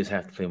think they just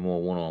have to play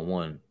more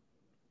one-on-one.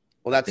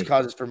 Well, that's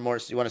causes for more.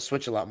 So you want to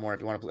switch a lot more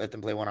if you want to let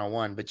them play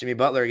one-on-one. But Jimmy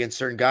Butler against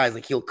certain guys,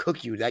 like he'll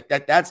cook you.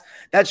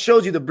 That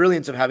shows you the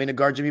brilliance of having to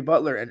guard Jimmy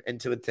Butler and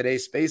to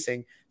today's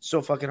spacing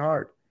so fucking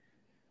hard.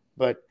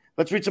 But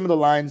let's read some of the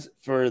lines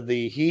for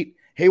the Heat.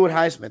 Haywood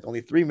Highsmith, only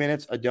 3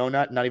 minutes, a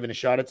donut, not even a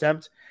shot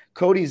attempt.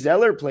 Cody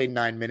Zeller played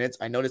 9 minutes.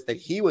 I noticed that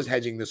he was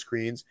hedging the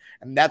screens,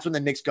 and that's when the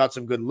Knicks got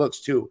some good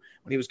looks, too.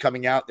 When he was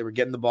coming out, they were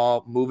getting the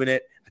ball, moving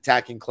it,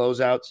 attacking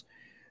closeouts.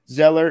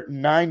 Zeller,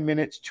 9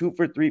 minutes, 2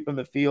 for 3 from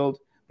the field,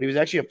 but he was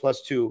actually a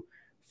 +2,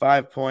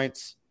 5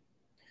 points.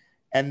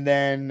 And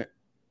then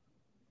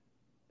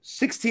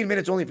 16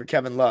 minutes only for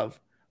Kevin Love.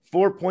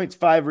 4 points,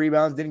 5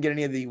 rebounds, didn't get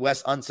any of the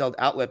Wes Unseld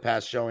outlet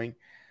pass showing.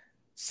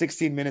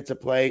 16 minutes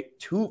of play,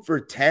 2 for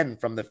 10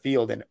 from the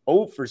field, and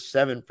 0 for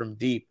 7 from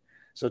deep.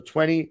 So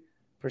 20%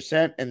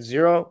 and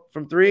 0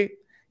 from 3.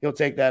 He'll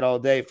take that all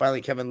day.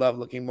 Finally, Kevin Love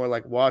looking more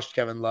like washed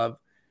Kevin Love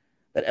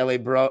that LA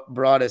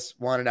Broadus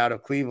wanted out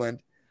of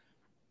Cleveland.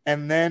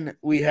 And then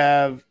we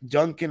have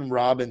Duncan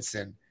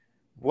Robinson.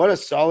 What a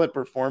solid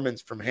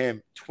performance from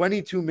him.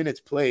 22 minutes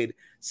played,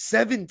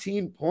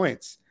 17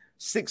 points,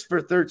 6 for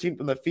 13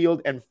 from the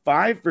field, and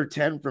 5 for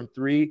 10 from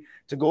 3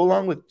 to go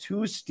along with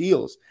 2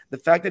 steals. The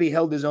fact that he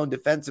held his own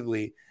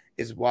defensively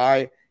is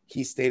why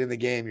he stayed in the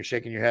game. You're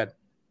shaking your head.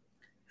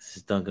 This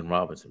is Duncan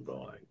Robinson,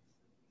 bro.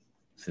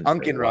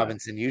 Duncan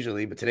Robinson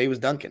usually, but today was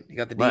Duncan. He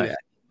got the D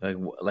back.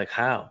 Like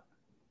how?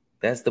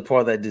 That's the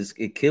part that just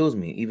it kills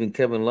me. Even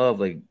Kevin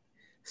Love,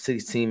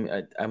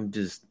 16.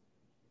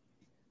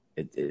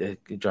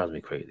 It drives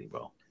me crazy,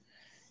 bro.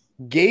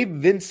 Gabe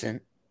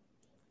Vincent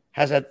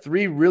has had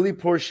 3 really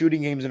poor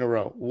shooting games in a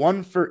row.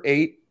 1 for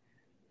 8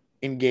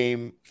 in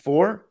game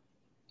 4.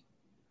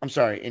 I'm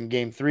sorry, in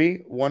game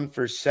 3. 1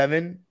 for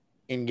 7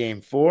 in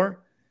game 4.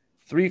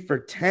 3 for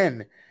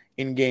 10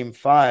 in game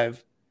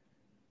 5.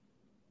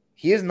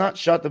 He has not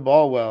shot the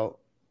ball well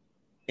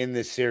in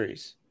this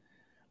series,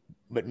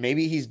 but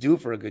maybe he's due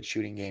for a good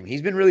shooting game.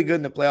 He's been really good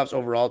in the playoffs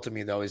overall to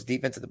me, though. His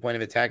defense at the point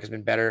of attack has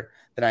been better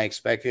than I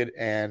expected,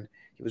 and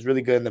he was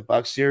really good in the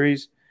Bucks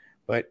series.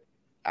 But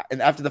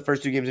after the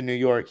first 2 games in New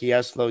York, he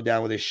has slowed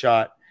down with his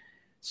shot.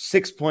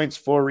 6 points,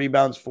 4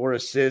 rebounds, 4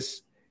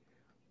 assists.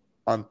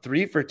 on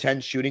 3 for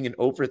 10 shooting and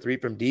 0 for 3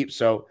 from deep.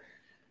 So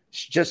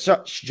just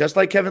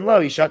like Kevin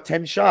Love, he shot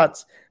 10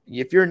 shots.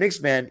 If you're a Knicks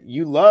fan,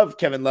 you love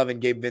Kevin Love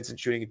and Gabe Vincent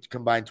shooting a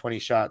combined 20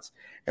 shots,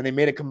 and they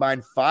made a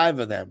combined 5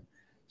 of them.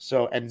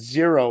 So, and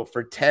 0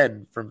 for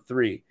 10 from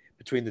 3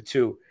 between the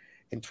two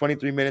in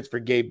 23 minutes for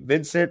Gabe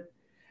Vincent.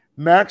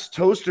 Max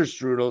Toaster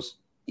Strudels,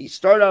 he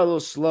started out a little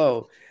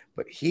slow,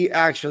 but he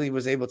actually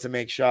was able to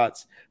make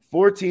shots.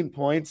 14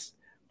 points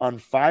on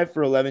 5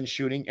 for 11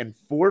 shooting and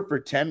 4 for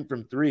 10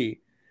 from 3.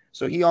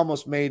 So he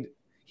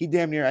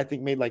damn near, I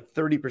think, made like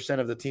 30%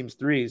 of the team's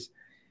threes.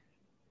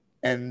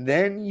 And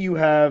then you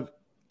have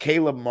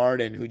Caleb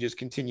Martin, who just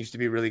continues to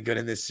be really good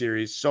in this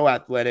series. So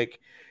athletic,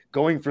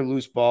 going for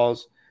loose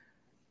balls.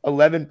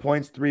 11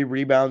 points, 3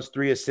 rebounds,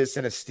 3 assists,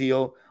 and a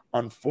steal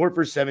on 4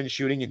 for 7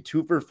 shooting and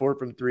 2 for 4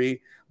 from 3.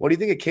 What do you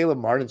think of Caleb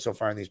Martin so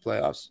far in these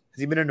playoffs? Has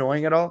he been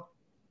annoying at all?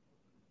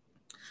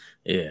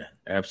 Yeah,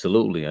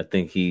 absolutely. I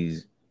think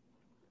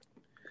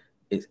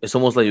it's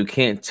almost like you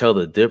can't tell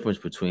the difference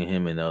between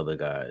him and the other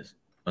guys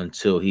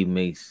until he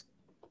makes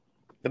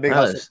the big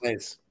hustle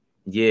plays.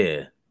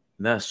 Yeah,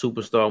 not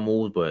superstar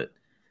moves, but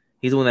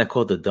he's the one that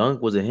caught the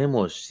dunk. Was it him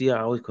or see?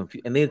 I always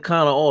confused, and they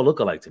kind of all look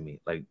alike to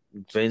me, like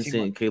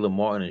Vincent, Caleb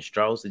Martin, and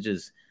Strauss. It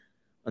just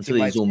until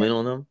they zoom in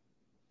on them,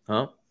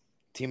 huh?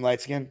 Team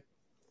light skin.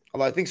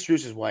 Although I think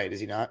Strauss is white,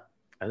 is he not?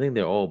 I think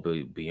they're all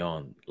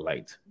beyond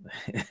light.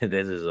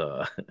 This is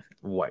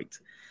white,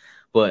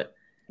 but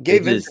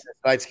Gabe Vincent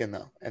is light skin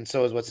though, and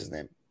so is what's his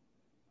name?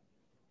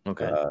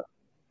 Okay,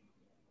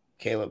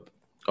 Caleb.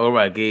 All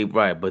right, Gabe.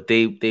 Right, but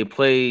they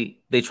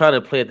try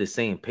to play at the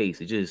same pace.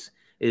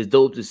 It's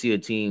dope to see a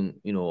team,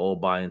 all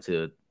buy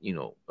into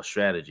a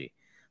strategy.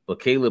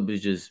 But Caleb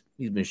he's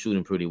been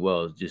shooting pretty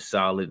well, just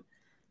solid.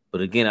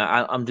 But again,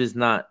 I'm just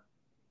not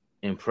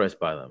impressed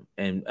by them.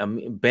 And I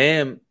mean,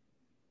 Bam.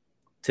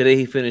 Today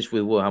he finished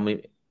with what? How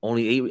many?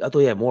 Only 8. I thought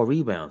he had more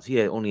rebounds. He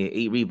had only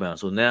 8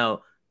 rebounds. So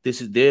now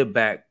they're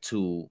back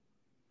to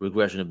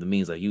regression of the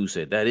means, like you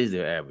said. That is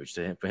their average.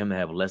 For him to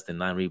have less than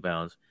 9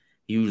 rebounds,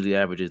 he usually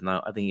averages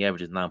 9. I think he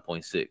averages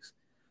 9.6.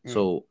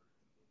 So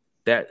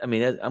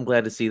I'm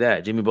glad to see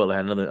that. Jimmy Butler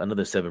had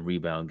another 7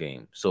 rebound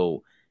game.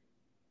 So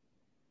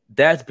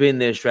that's been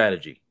their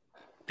strategy.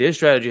 Their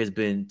strategy has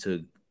been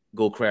to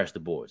go crash the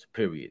boards.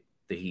 Period.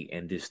 The Heat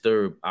and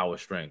disturb our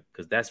strength,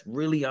 because that's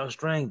really our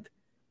strength.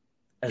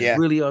 That's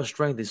really our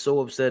strength. It's so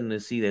upsetting to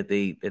see that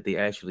they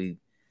actually,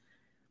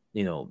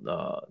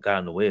 got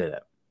in the way of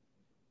that.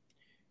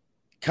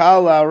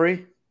 Kyle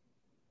Lowry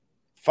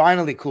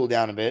finally cooled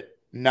down a bit.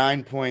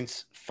 9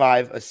 points,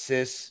 5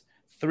 assists,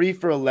 3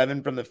 for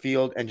 11 from the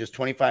field, and just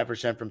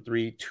 25% from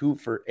 3. 2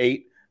 for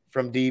 8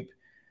 from deep.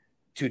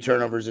 2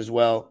 turnovers as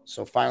well.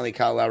 So finally,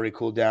 Kyle Lowry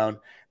cooled down.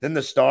 Then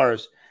the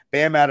stars: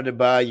 Bam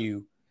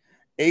Adebayo,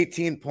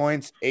 18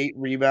 points, 8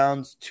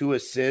 rebounds, 2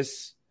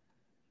 assists.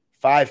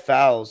 5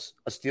 fouls,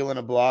 a steal and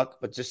a block,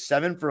 but just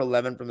 7 for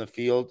 11 from the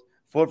field,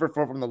 4 for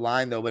 4 from the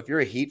line, though. But if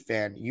you're a Heat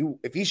fan,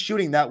 if he's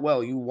shooting that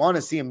well, you want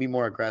to see him be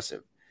more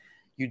aggressive.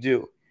 You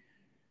do.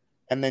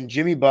 And then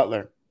Jimmy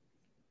Butler,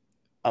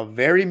 a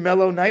very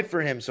mellow night for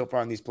him so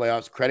far in these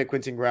playoffs. Credit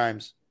Quentin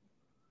Grimes.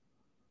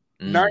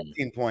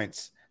 19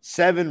 points,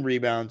 7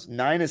 rebounds,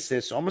 9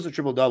 assists, almost a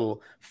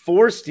triple-double,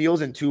 4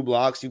 steals and 2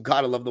 blocks. You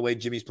got to love the way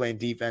Jimmy's playing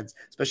defense,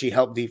 especially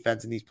help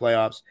defense in these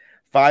playoffs.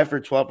 5 for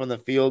 12 from the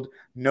field,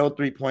 no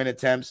 3-point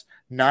attempts,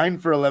 9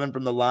 for 11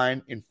 from the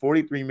line in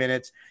 43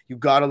 minutes. You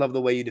got to love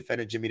the way you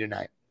defended Jimmy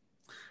tonight.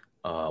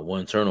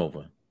 1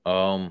 turnover.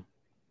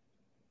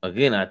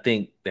 Again, I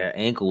think that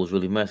ankle was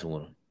really messing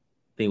with him.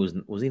 I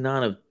think was he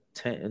 9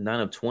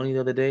 of 20 the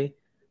other day?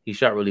 He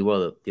shot really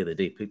well the other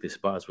day, picked his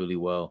spots really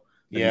well.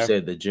 Like you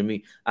said, the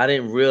Jimmy. I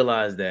didn't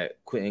realize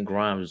that Quentin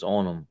Grimes was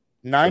on him.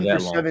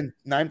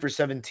 9 for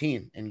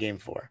 17 in Game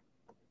 4.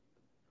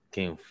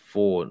 Game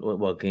 4. What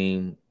about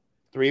Game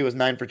 3 was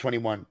 9 for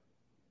 21.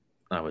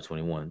 9 for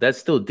 21. That's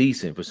still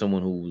decent for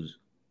someone who's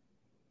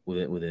with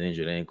an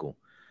injured ankle.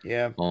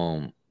 Yeah.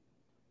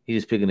 He's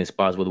just picking his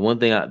spots. But the one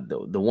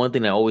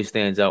thing that always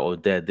stands out, or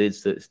that did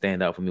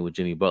stand out for me with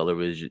Jimmy Butler,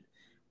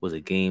 was a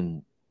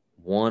Game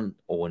 1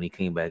 or when he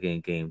came back in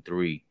Game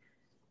 3,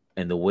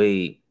 and the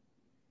way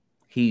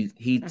he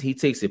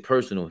takes it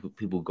personal.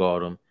 People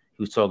guard him.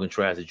 He was talking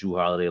trash to Jrue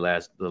Holiday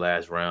the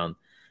last round,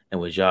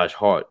 and with Josh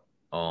Hart.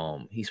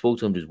 He spoke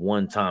to him just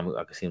one time.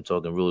 I could see him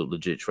talking real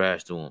legit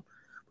trash to him.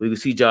 But you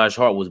could see Josh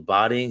Hart was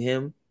bodying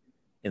him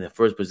in the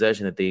first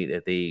possession that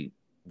they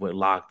went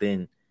locked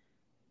in,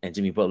 and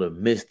Jimmy Butler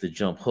missed the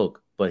jump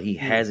hook, but he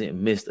hasn't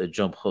missed a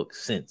jump hook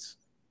since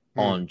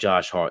on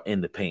Josh Hart in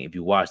the paint. If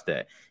you watch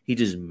that, he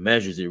just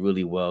measures it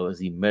really well as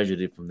he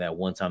measured it from that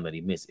one time that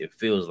he missed. It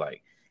feels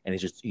like, and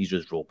he's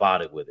just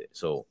robotic with it.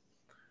 So,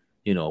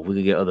 if we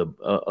could get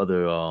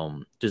other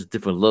just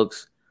different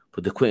looks.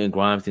 But the Quentin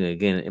Grimes thing,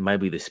 again, it might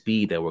be the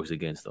speed that works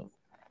against him.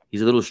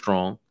 He's a little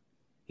strong.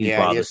 He's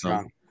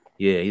bothersome.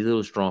 Yeah, he's a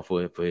little strong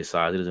for his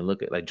size. It doesn't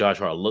look like Josh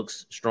Hart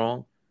looks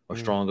strong or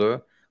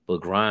stronger,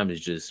 but Grimes is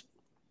just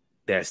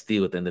that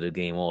steal at the end of the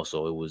game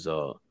also. It was,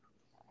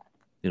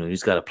 you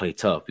just got to play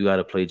tough. You got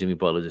to play Jimmy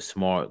Butler just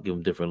smart, give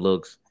him different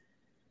looks.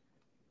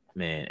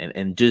 man,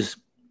 and just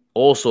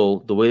also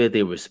the way that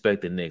they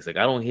respect the Knicks. Like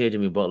I don't hear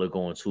Jimmy Butler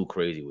going too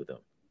crazy with them,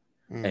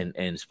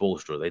 and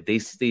Spoelstra. Like they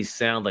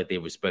sound like they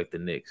respect the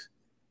Knicks.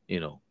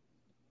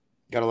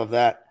 Gotta love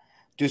that.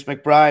 Deuce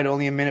McBride,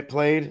 only a minute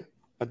played.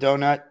 A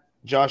donut.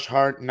 Josh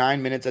Hart,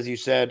 9 minutes, as you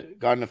said,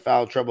 got into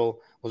foul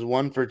trouble. Was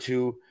 1 for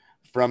 2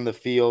 from the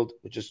field,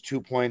 with just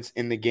 2 points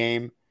in the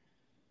game.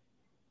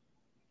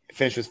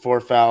 Finished with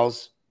 4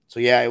 fouls. So,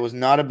 yeah, it was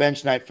not a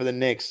bench night for the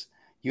Knicks.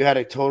 You had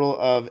a total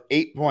of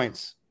 8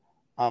 points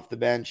off the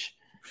bench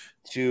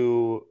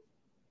to,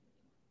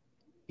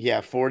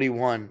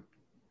 41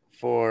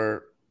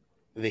 for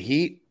the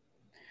Heat.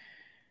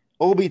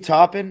 Obi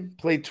Toppin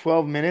played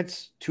 12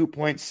 minutes,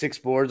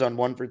 2.6 boards on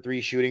 1 for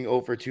 3 shooting, 0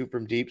 for 2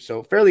 from deep.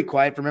 So fairly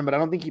quiet from him, but I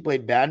don't think he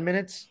played bad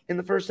minutes in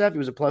the first half. He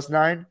was a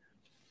 +9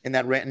 in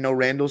that no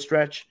Randall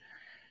stretch.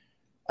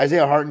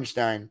 Isaiah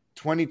Hartenstein,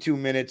 22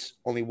 minutes,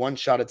 only 1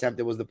 shot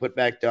attempt. It was the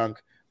putback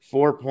dunk,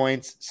 4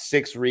 points,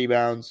 6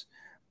 rebounds,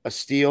 a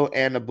steal,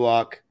 and a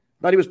block.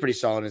 Thought he was pretty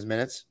solid in his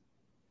minutes.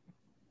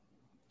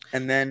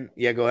 And then,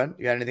 go ahead.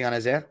 You got anything on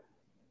Isaiah?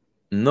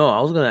 No,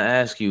 I was going to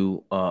ask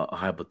you a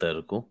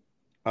hypothetical.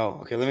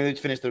 Oh, okay. Let me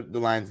finish the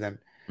lines then.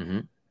 Mm-hmm.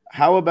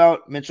 How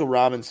about Mitchell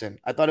Robinson?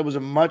 I thought it was a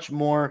much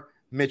more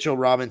Mitchell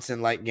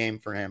Robinson-like game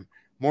for him.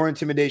 More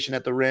intimidation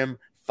at the rim,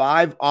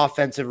 5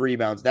 offensive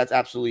rebounds. That's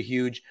absolutely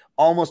huge.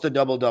 Almost a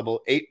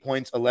double-double. 8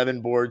 points,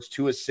 11 boards,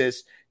 2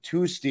 assists,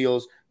 2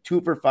 steals,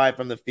 2 for 5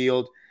 from the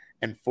field,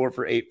 and 4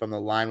 for 8 from the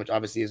line, which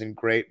obviously isn't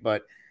great.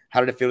 But how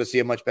did it feel to see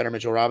a much better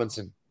Mitchell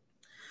Robinson?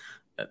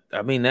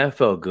 I mean, that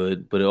felt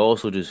good, but it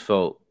also just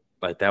felt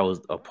like that was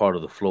a part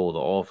of the flow of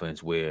the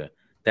offense where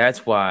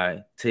that's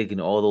why taking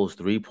all those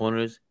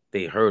 3-pointers,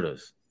 they hurt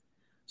us.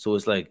 So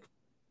it's like.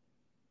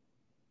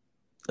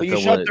 But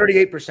you shot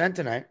 38%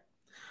 tonight.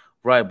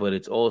 Right, but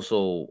it's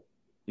also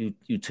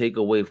you take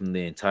away from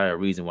the entire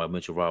reason why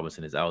Mitchell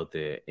Robinson is out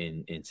there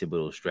in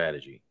Thibodeau's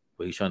strategy,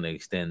 where he's trying to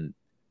extend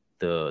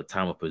the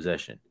time of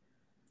possession.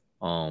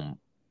 You're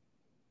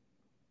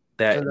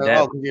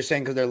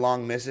saying because they're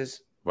long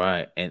misses?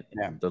 Right, and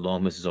the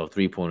long misses are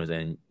 3-pointers.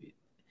 And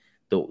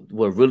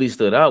what really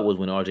stood out was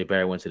when RJ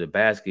Barrett went to the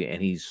basket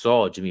and he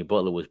saw Jimmy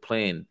Butler was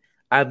playing.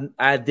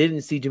 I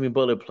didn't see Jimmy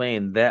Butler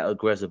playing that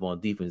aggressive on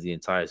defense the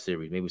entire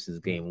series, maybe since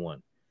game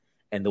 1.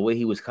 And the way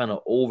he was kind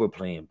of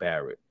overplaying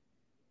Barrett,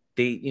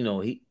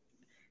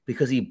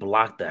 because he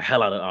blocked the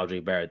hell out of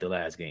RJ Barrett the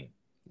last game,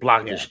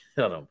 blocked the shit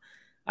out of him.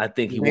 I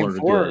think he wanted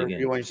to do it again.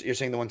 You're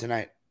saying the one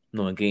tonight?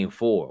 No, in game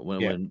 4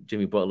 when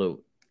Jimmy Butler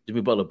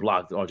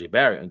blocked RJ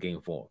Barrett in game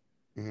 4.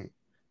 Mm-hmm.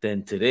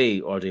 Then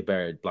today RJ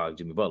Barrett blocked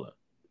Jimmy Butler.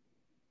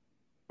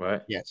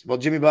 Right? Yes. Well,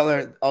 Jimmy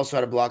Butler also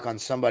had a block on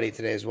somebody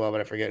today as well,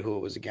 but I forget who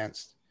it was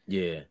against.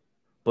 Yeah.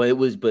 But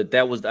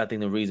that was, I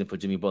think, the reason for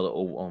Jimmy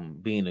Butler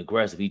being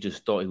aggressive. He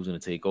just thought he was going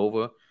to take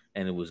over,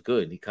 and it was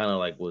good. He kind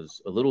of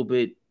was a little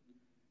bit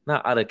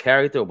not out of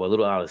character, but a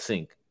little out of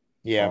sync.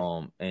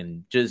 Yeah.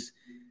 And just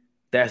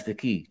that's the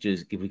key.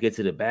 Just if we get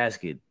to the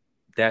basket,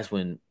 that's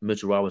when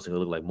Mitchell Robinson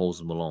will look like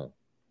Moses Malone.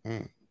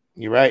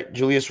 You're right.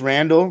 Julius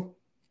Randle,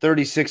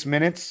 36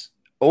 minutes.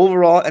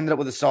 Overall, ended up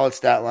with a solid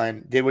stat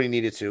line. Did what he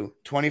needed to.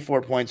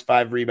 24 points,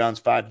 5 rebounds,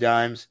 5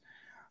 dimes.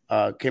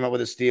 Came up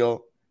with a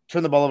steal.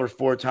 Turned the ball over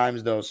 4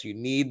 times, though, so you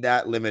need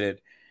that limited.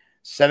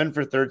 7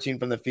 for 13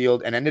 from the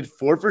field and ended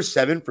 4 for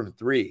 7 from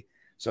 3.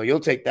 So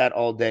you'll take that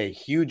all day.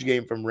 Huge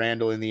game from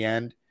Randle in the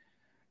end.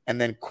 And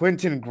then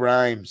Quentin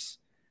Grimes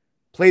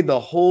played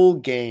the whole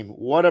game.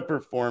 What a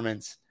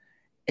performance.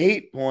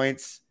 8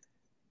 points,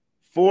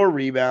 4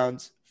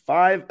 rebounds,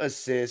 5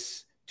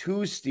 assists,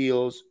 2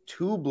 steals,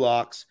 2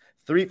 blocks,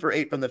 3 for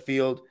 8 from the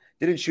field.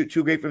 Didn't shoot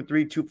too great from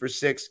 3, 2 for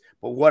 6.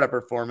 But what a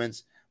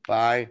performance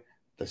by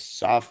the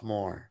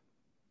sophomore.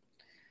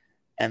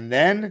 And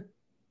then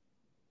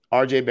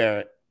RJ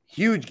Barrett,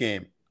 huge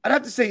game. I'd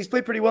have to say he's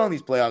played pretty well in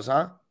these playoffs,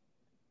 huh?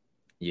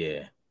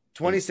 Yeah.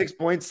 26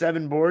 points,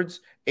 7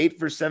 boards, 8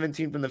 for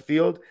 17 from the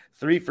field,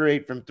 3 for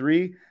 8 from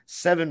 3,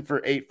 7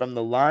 for 8 from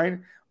the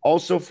line.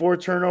 Also 4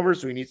 turnovers,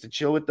 so he needs to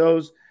chill with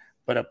those.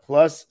 But a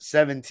plus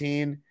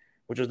 17,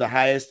 which was the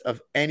highest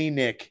of any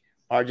Knick.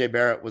 RJ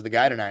Barrett was the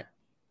guy tonight.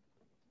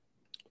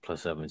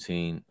 Plus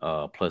 17,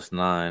 plus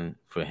 9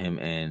 for him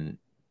and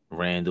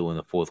Randle in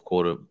the fourth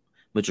quarter.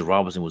 Mitchell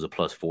Robinson was a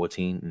plus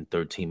 14 in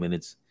 13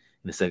 minutes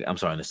in the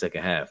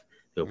second half.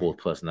 They were both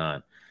plus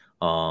 9.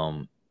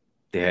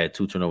 They had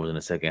 2 turnovers in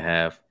the second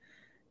half.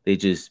 They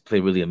just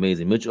played really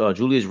amazing.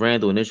 Julius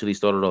Randle initially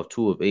started off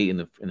 2 of 8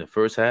 in the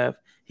first half.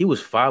 He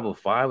was 5 of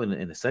 5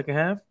 in the second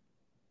half.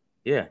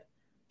 Yeah.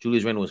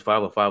 Julius Randle was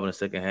 5 of 5 in the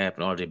second half,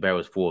 and RJ Barrett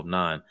was 4 of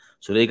 9.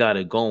 So they got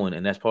it going,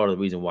 and that's part of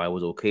the reason why it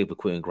was okay for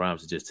Quentin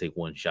Grimes to just take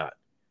 1 shot.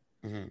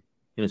 Mm-hmm.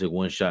 He took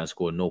 1 shot and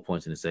scored no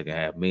points in the second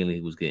half. Mainly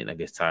he was getting, I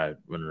guess, tired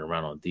running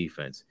around on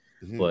defense.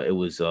 Mm-hmm. But it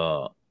was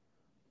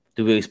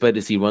do we expect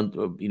to see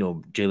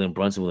Jalen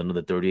Brunson with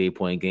another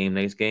 38-point game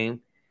next game?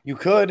 You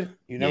could.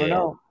 You never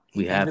know.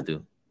 We have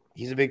to.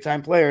 He's a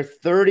big-time player.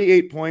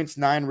 38 points,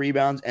 9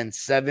 rebounds, and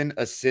 7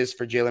 assists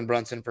for Jalen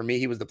Brunson. For me,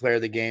 he was the player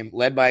of the game,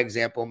 led by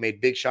example,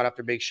 made big shot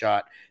after big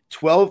shot.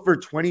 12 for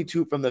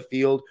 22 from the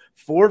field,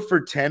 4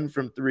 for 10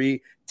 from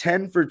 3,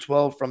 10 for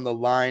 12 from the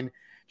line.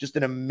 Just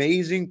an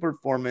amazing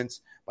performance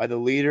by the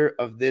leader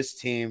of this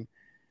team,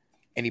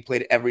 and he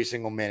played every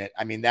single minute.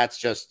 I mean, that's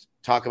just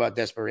talk about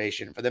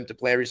desperation. For them to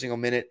play every single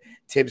minute,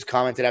 Tibbs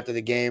commented after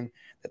the game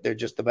that they're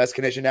just the best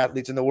conditioned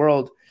athletes in the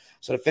world.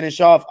 So to finish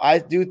off, I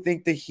do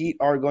think the Heat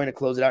are going to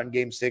close it out in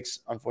Game 6,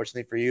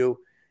 unfortunately for you.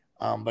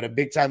 But a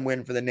big-time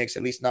win for the Knicks,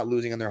 at least not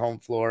losing on their home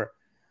floor.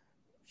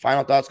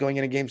 Final thoughts going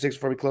into Game 6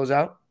 before we close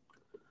out?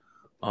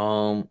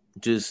 I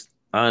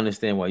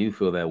understand why you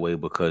feel that way,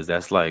 because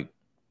that's like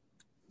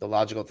the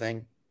logical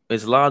thing.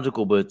 It's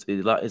logical, but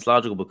it's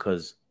logical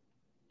because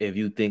if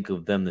you think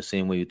of them the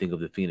same way you think of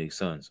the Phoenix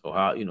Suns, or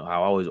how I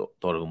always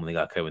thought of them when they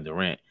got Kevin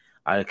Durant,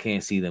 I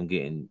can't see them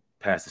getting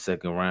past the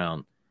second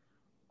round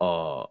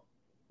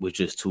with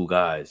just 2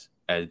 guys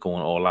at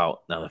going all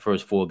out. Now, the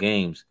first 4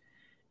 games,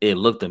 it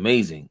looked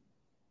amazing,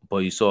 but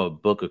you saw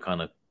Booker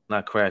kind of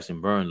not crash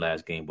and burn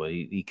last game, but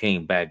he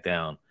came back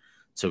down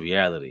to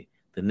reality.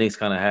 The Knicks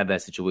kind of had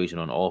that situation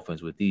on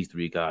offense with these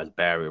 3 guys,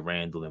 Barrett,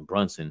 Randall, and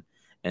Brunson,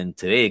 and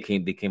today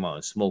they came out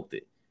and smoked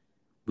it.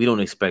 We don't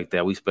expect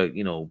that. We expect,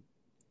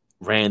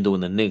 Randall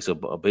and the Knicks are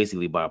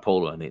basically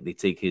bipolar, and they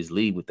take his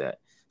lead with that.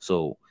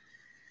 So,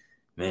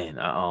 man,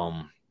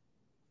 I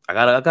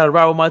gotta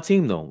ride with my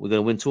team though. We're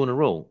gonna win 2 in a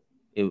row.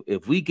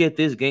 If we get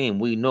this game,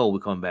 we know we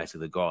come back to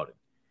the Garden.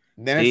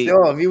 Then it's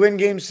still, if you win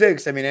Game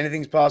 6, I mean,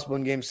 anything's possible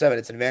in Game 7.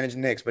 It's an advantage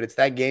Knicks, but it's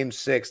that Game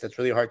 6 that's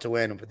really hard to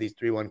win with these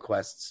 3-1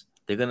 quests.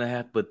 They're gonna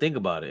have, but think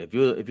about it. If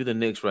you're the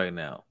Knicks right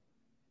now,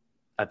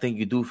 I think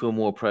you do feel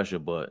more pressure,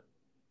 but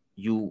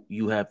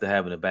you have to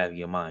have in the back of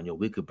your mind,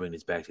 we could bring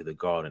this back to the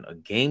Garden. A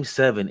Game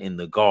 7 in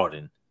the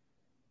Garden,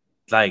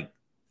 like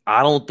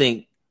I don't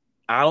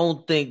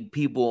think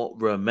people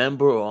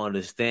remember or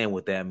understand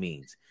what that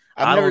means.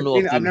 I don't know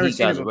if the Heat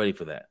guys are ready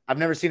for that. I've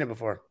never seen it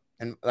before,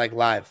 and like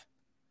live.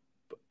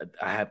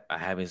 I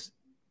haven't.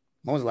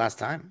 When was the last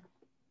time?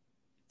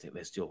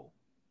 Let's go.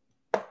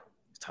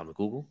 It's time to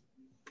Google.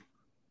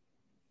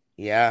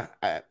 Yeah,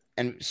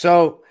 and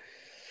so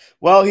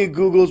while he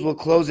Googles, we'll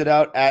close it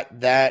out at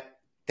that.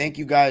 Thank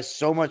you guys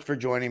so much for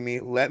joining me.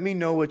 Let me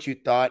know what you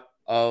thought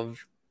of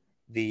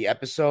the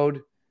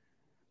episode.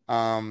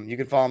 You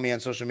can follow me on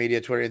social media,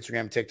 Twitter,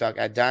 Instagram, TikTok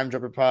at Dime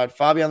Dropper Pod.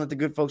 Fabian, let the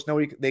good folks know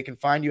where they can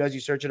find you as you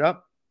search it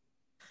up.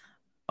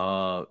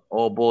 All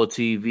Ball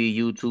TV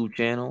YouTube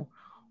channel,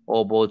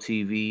 All Ball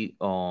TV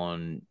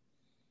on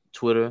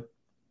Twitter,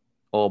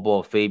 All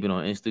Ball Fabian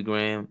on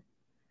Instagram.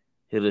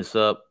 Hit us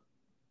up.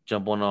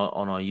 Jump on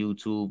our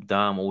YouTube.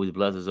 Dime always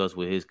blesses us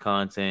with his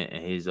content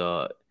and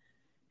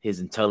his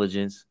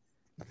intelligence.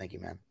 Thank you,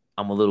 man.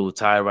 I'm a little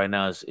tired right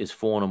now. It's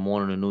 4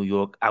 a.m. in New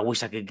York. I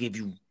wish I could give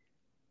you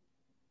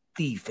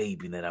the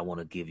Fabian that I want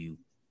to give you,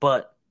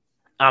 but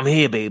I'm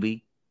here,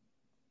 baby.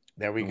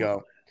 There we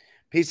go.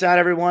 Peace out,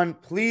 everyone.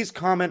 Please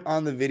comment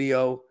on the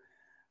video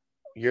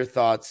your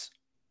thoughts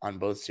on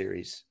both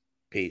series.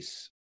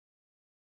 Peace.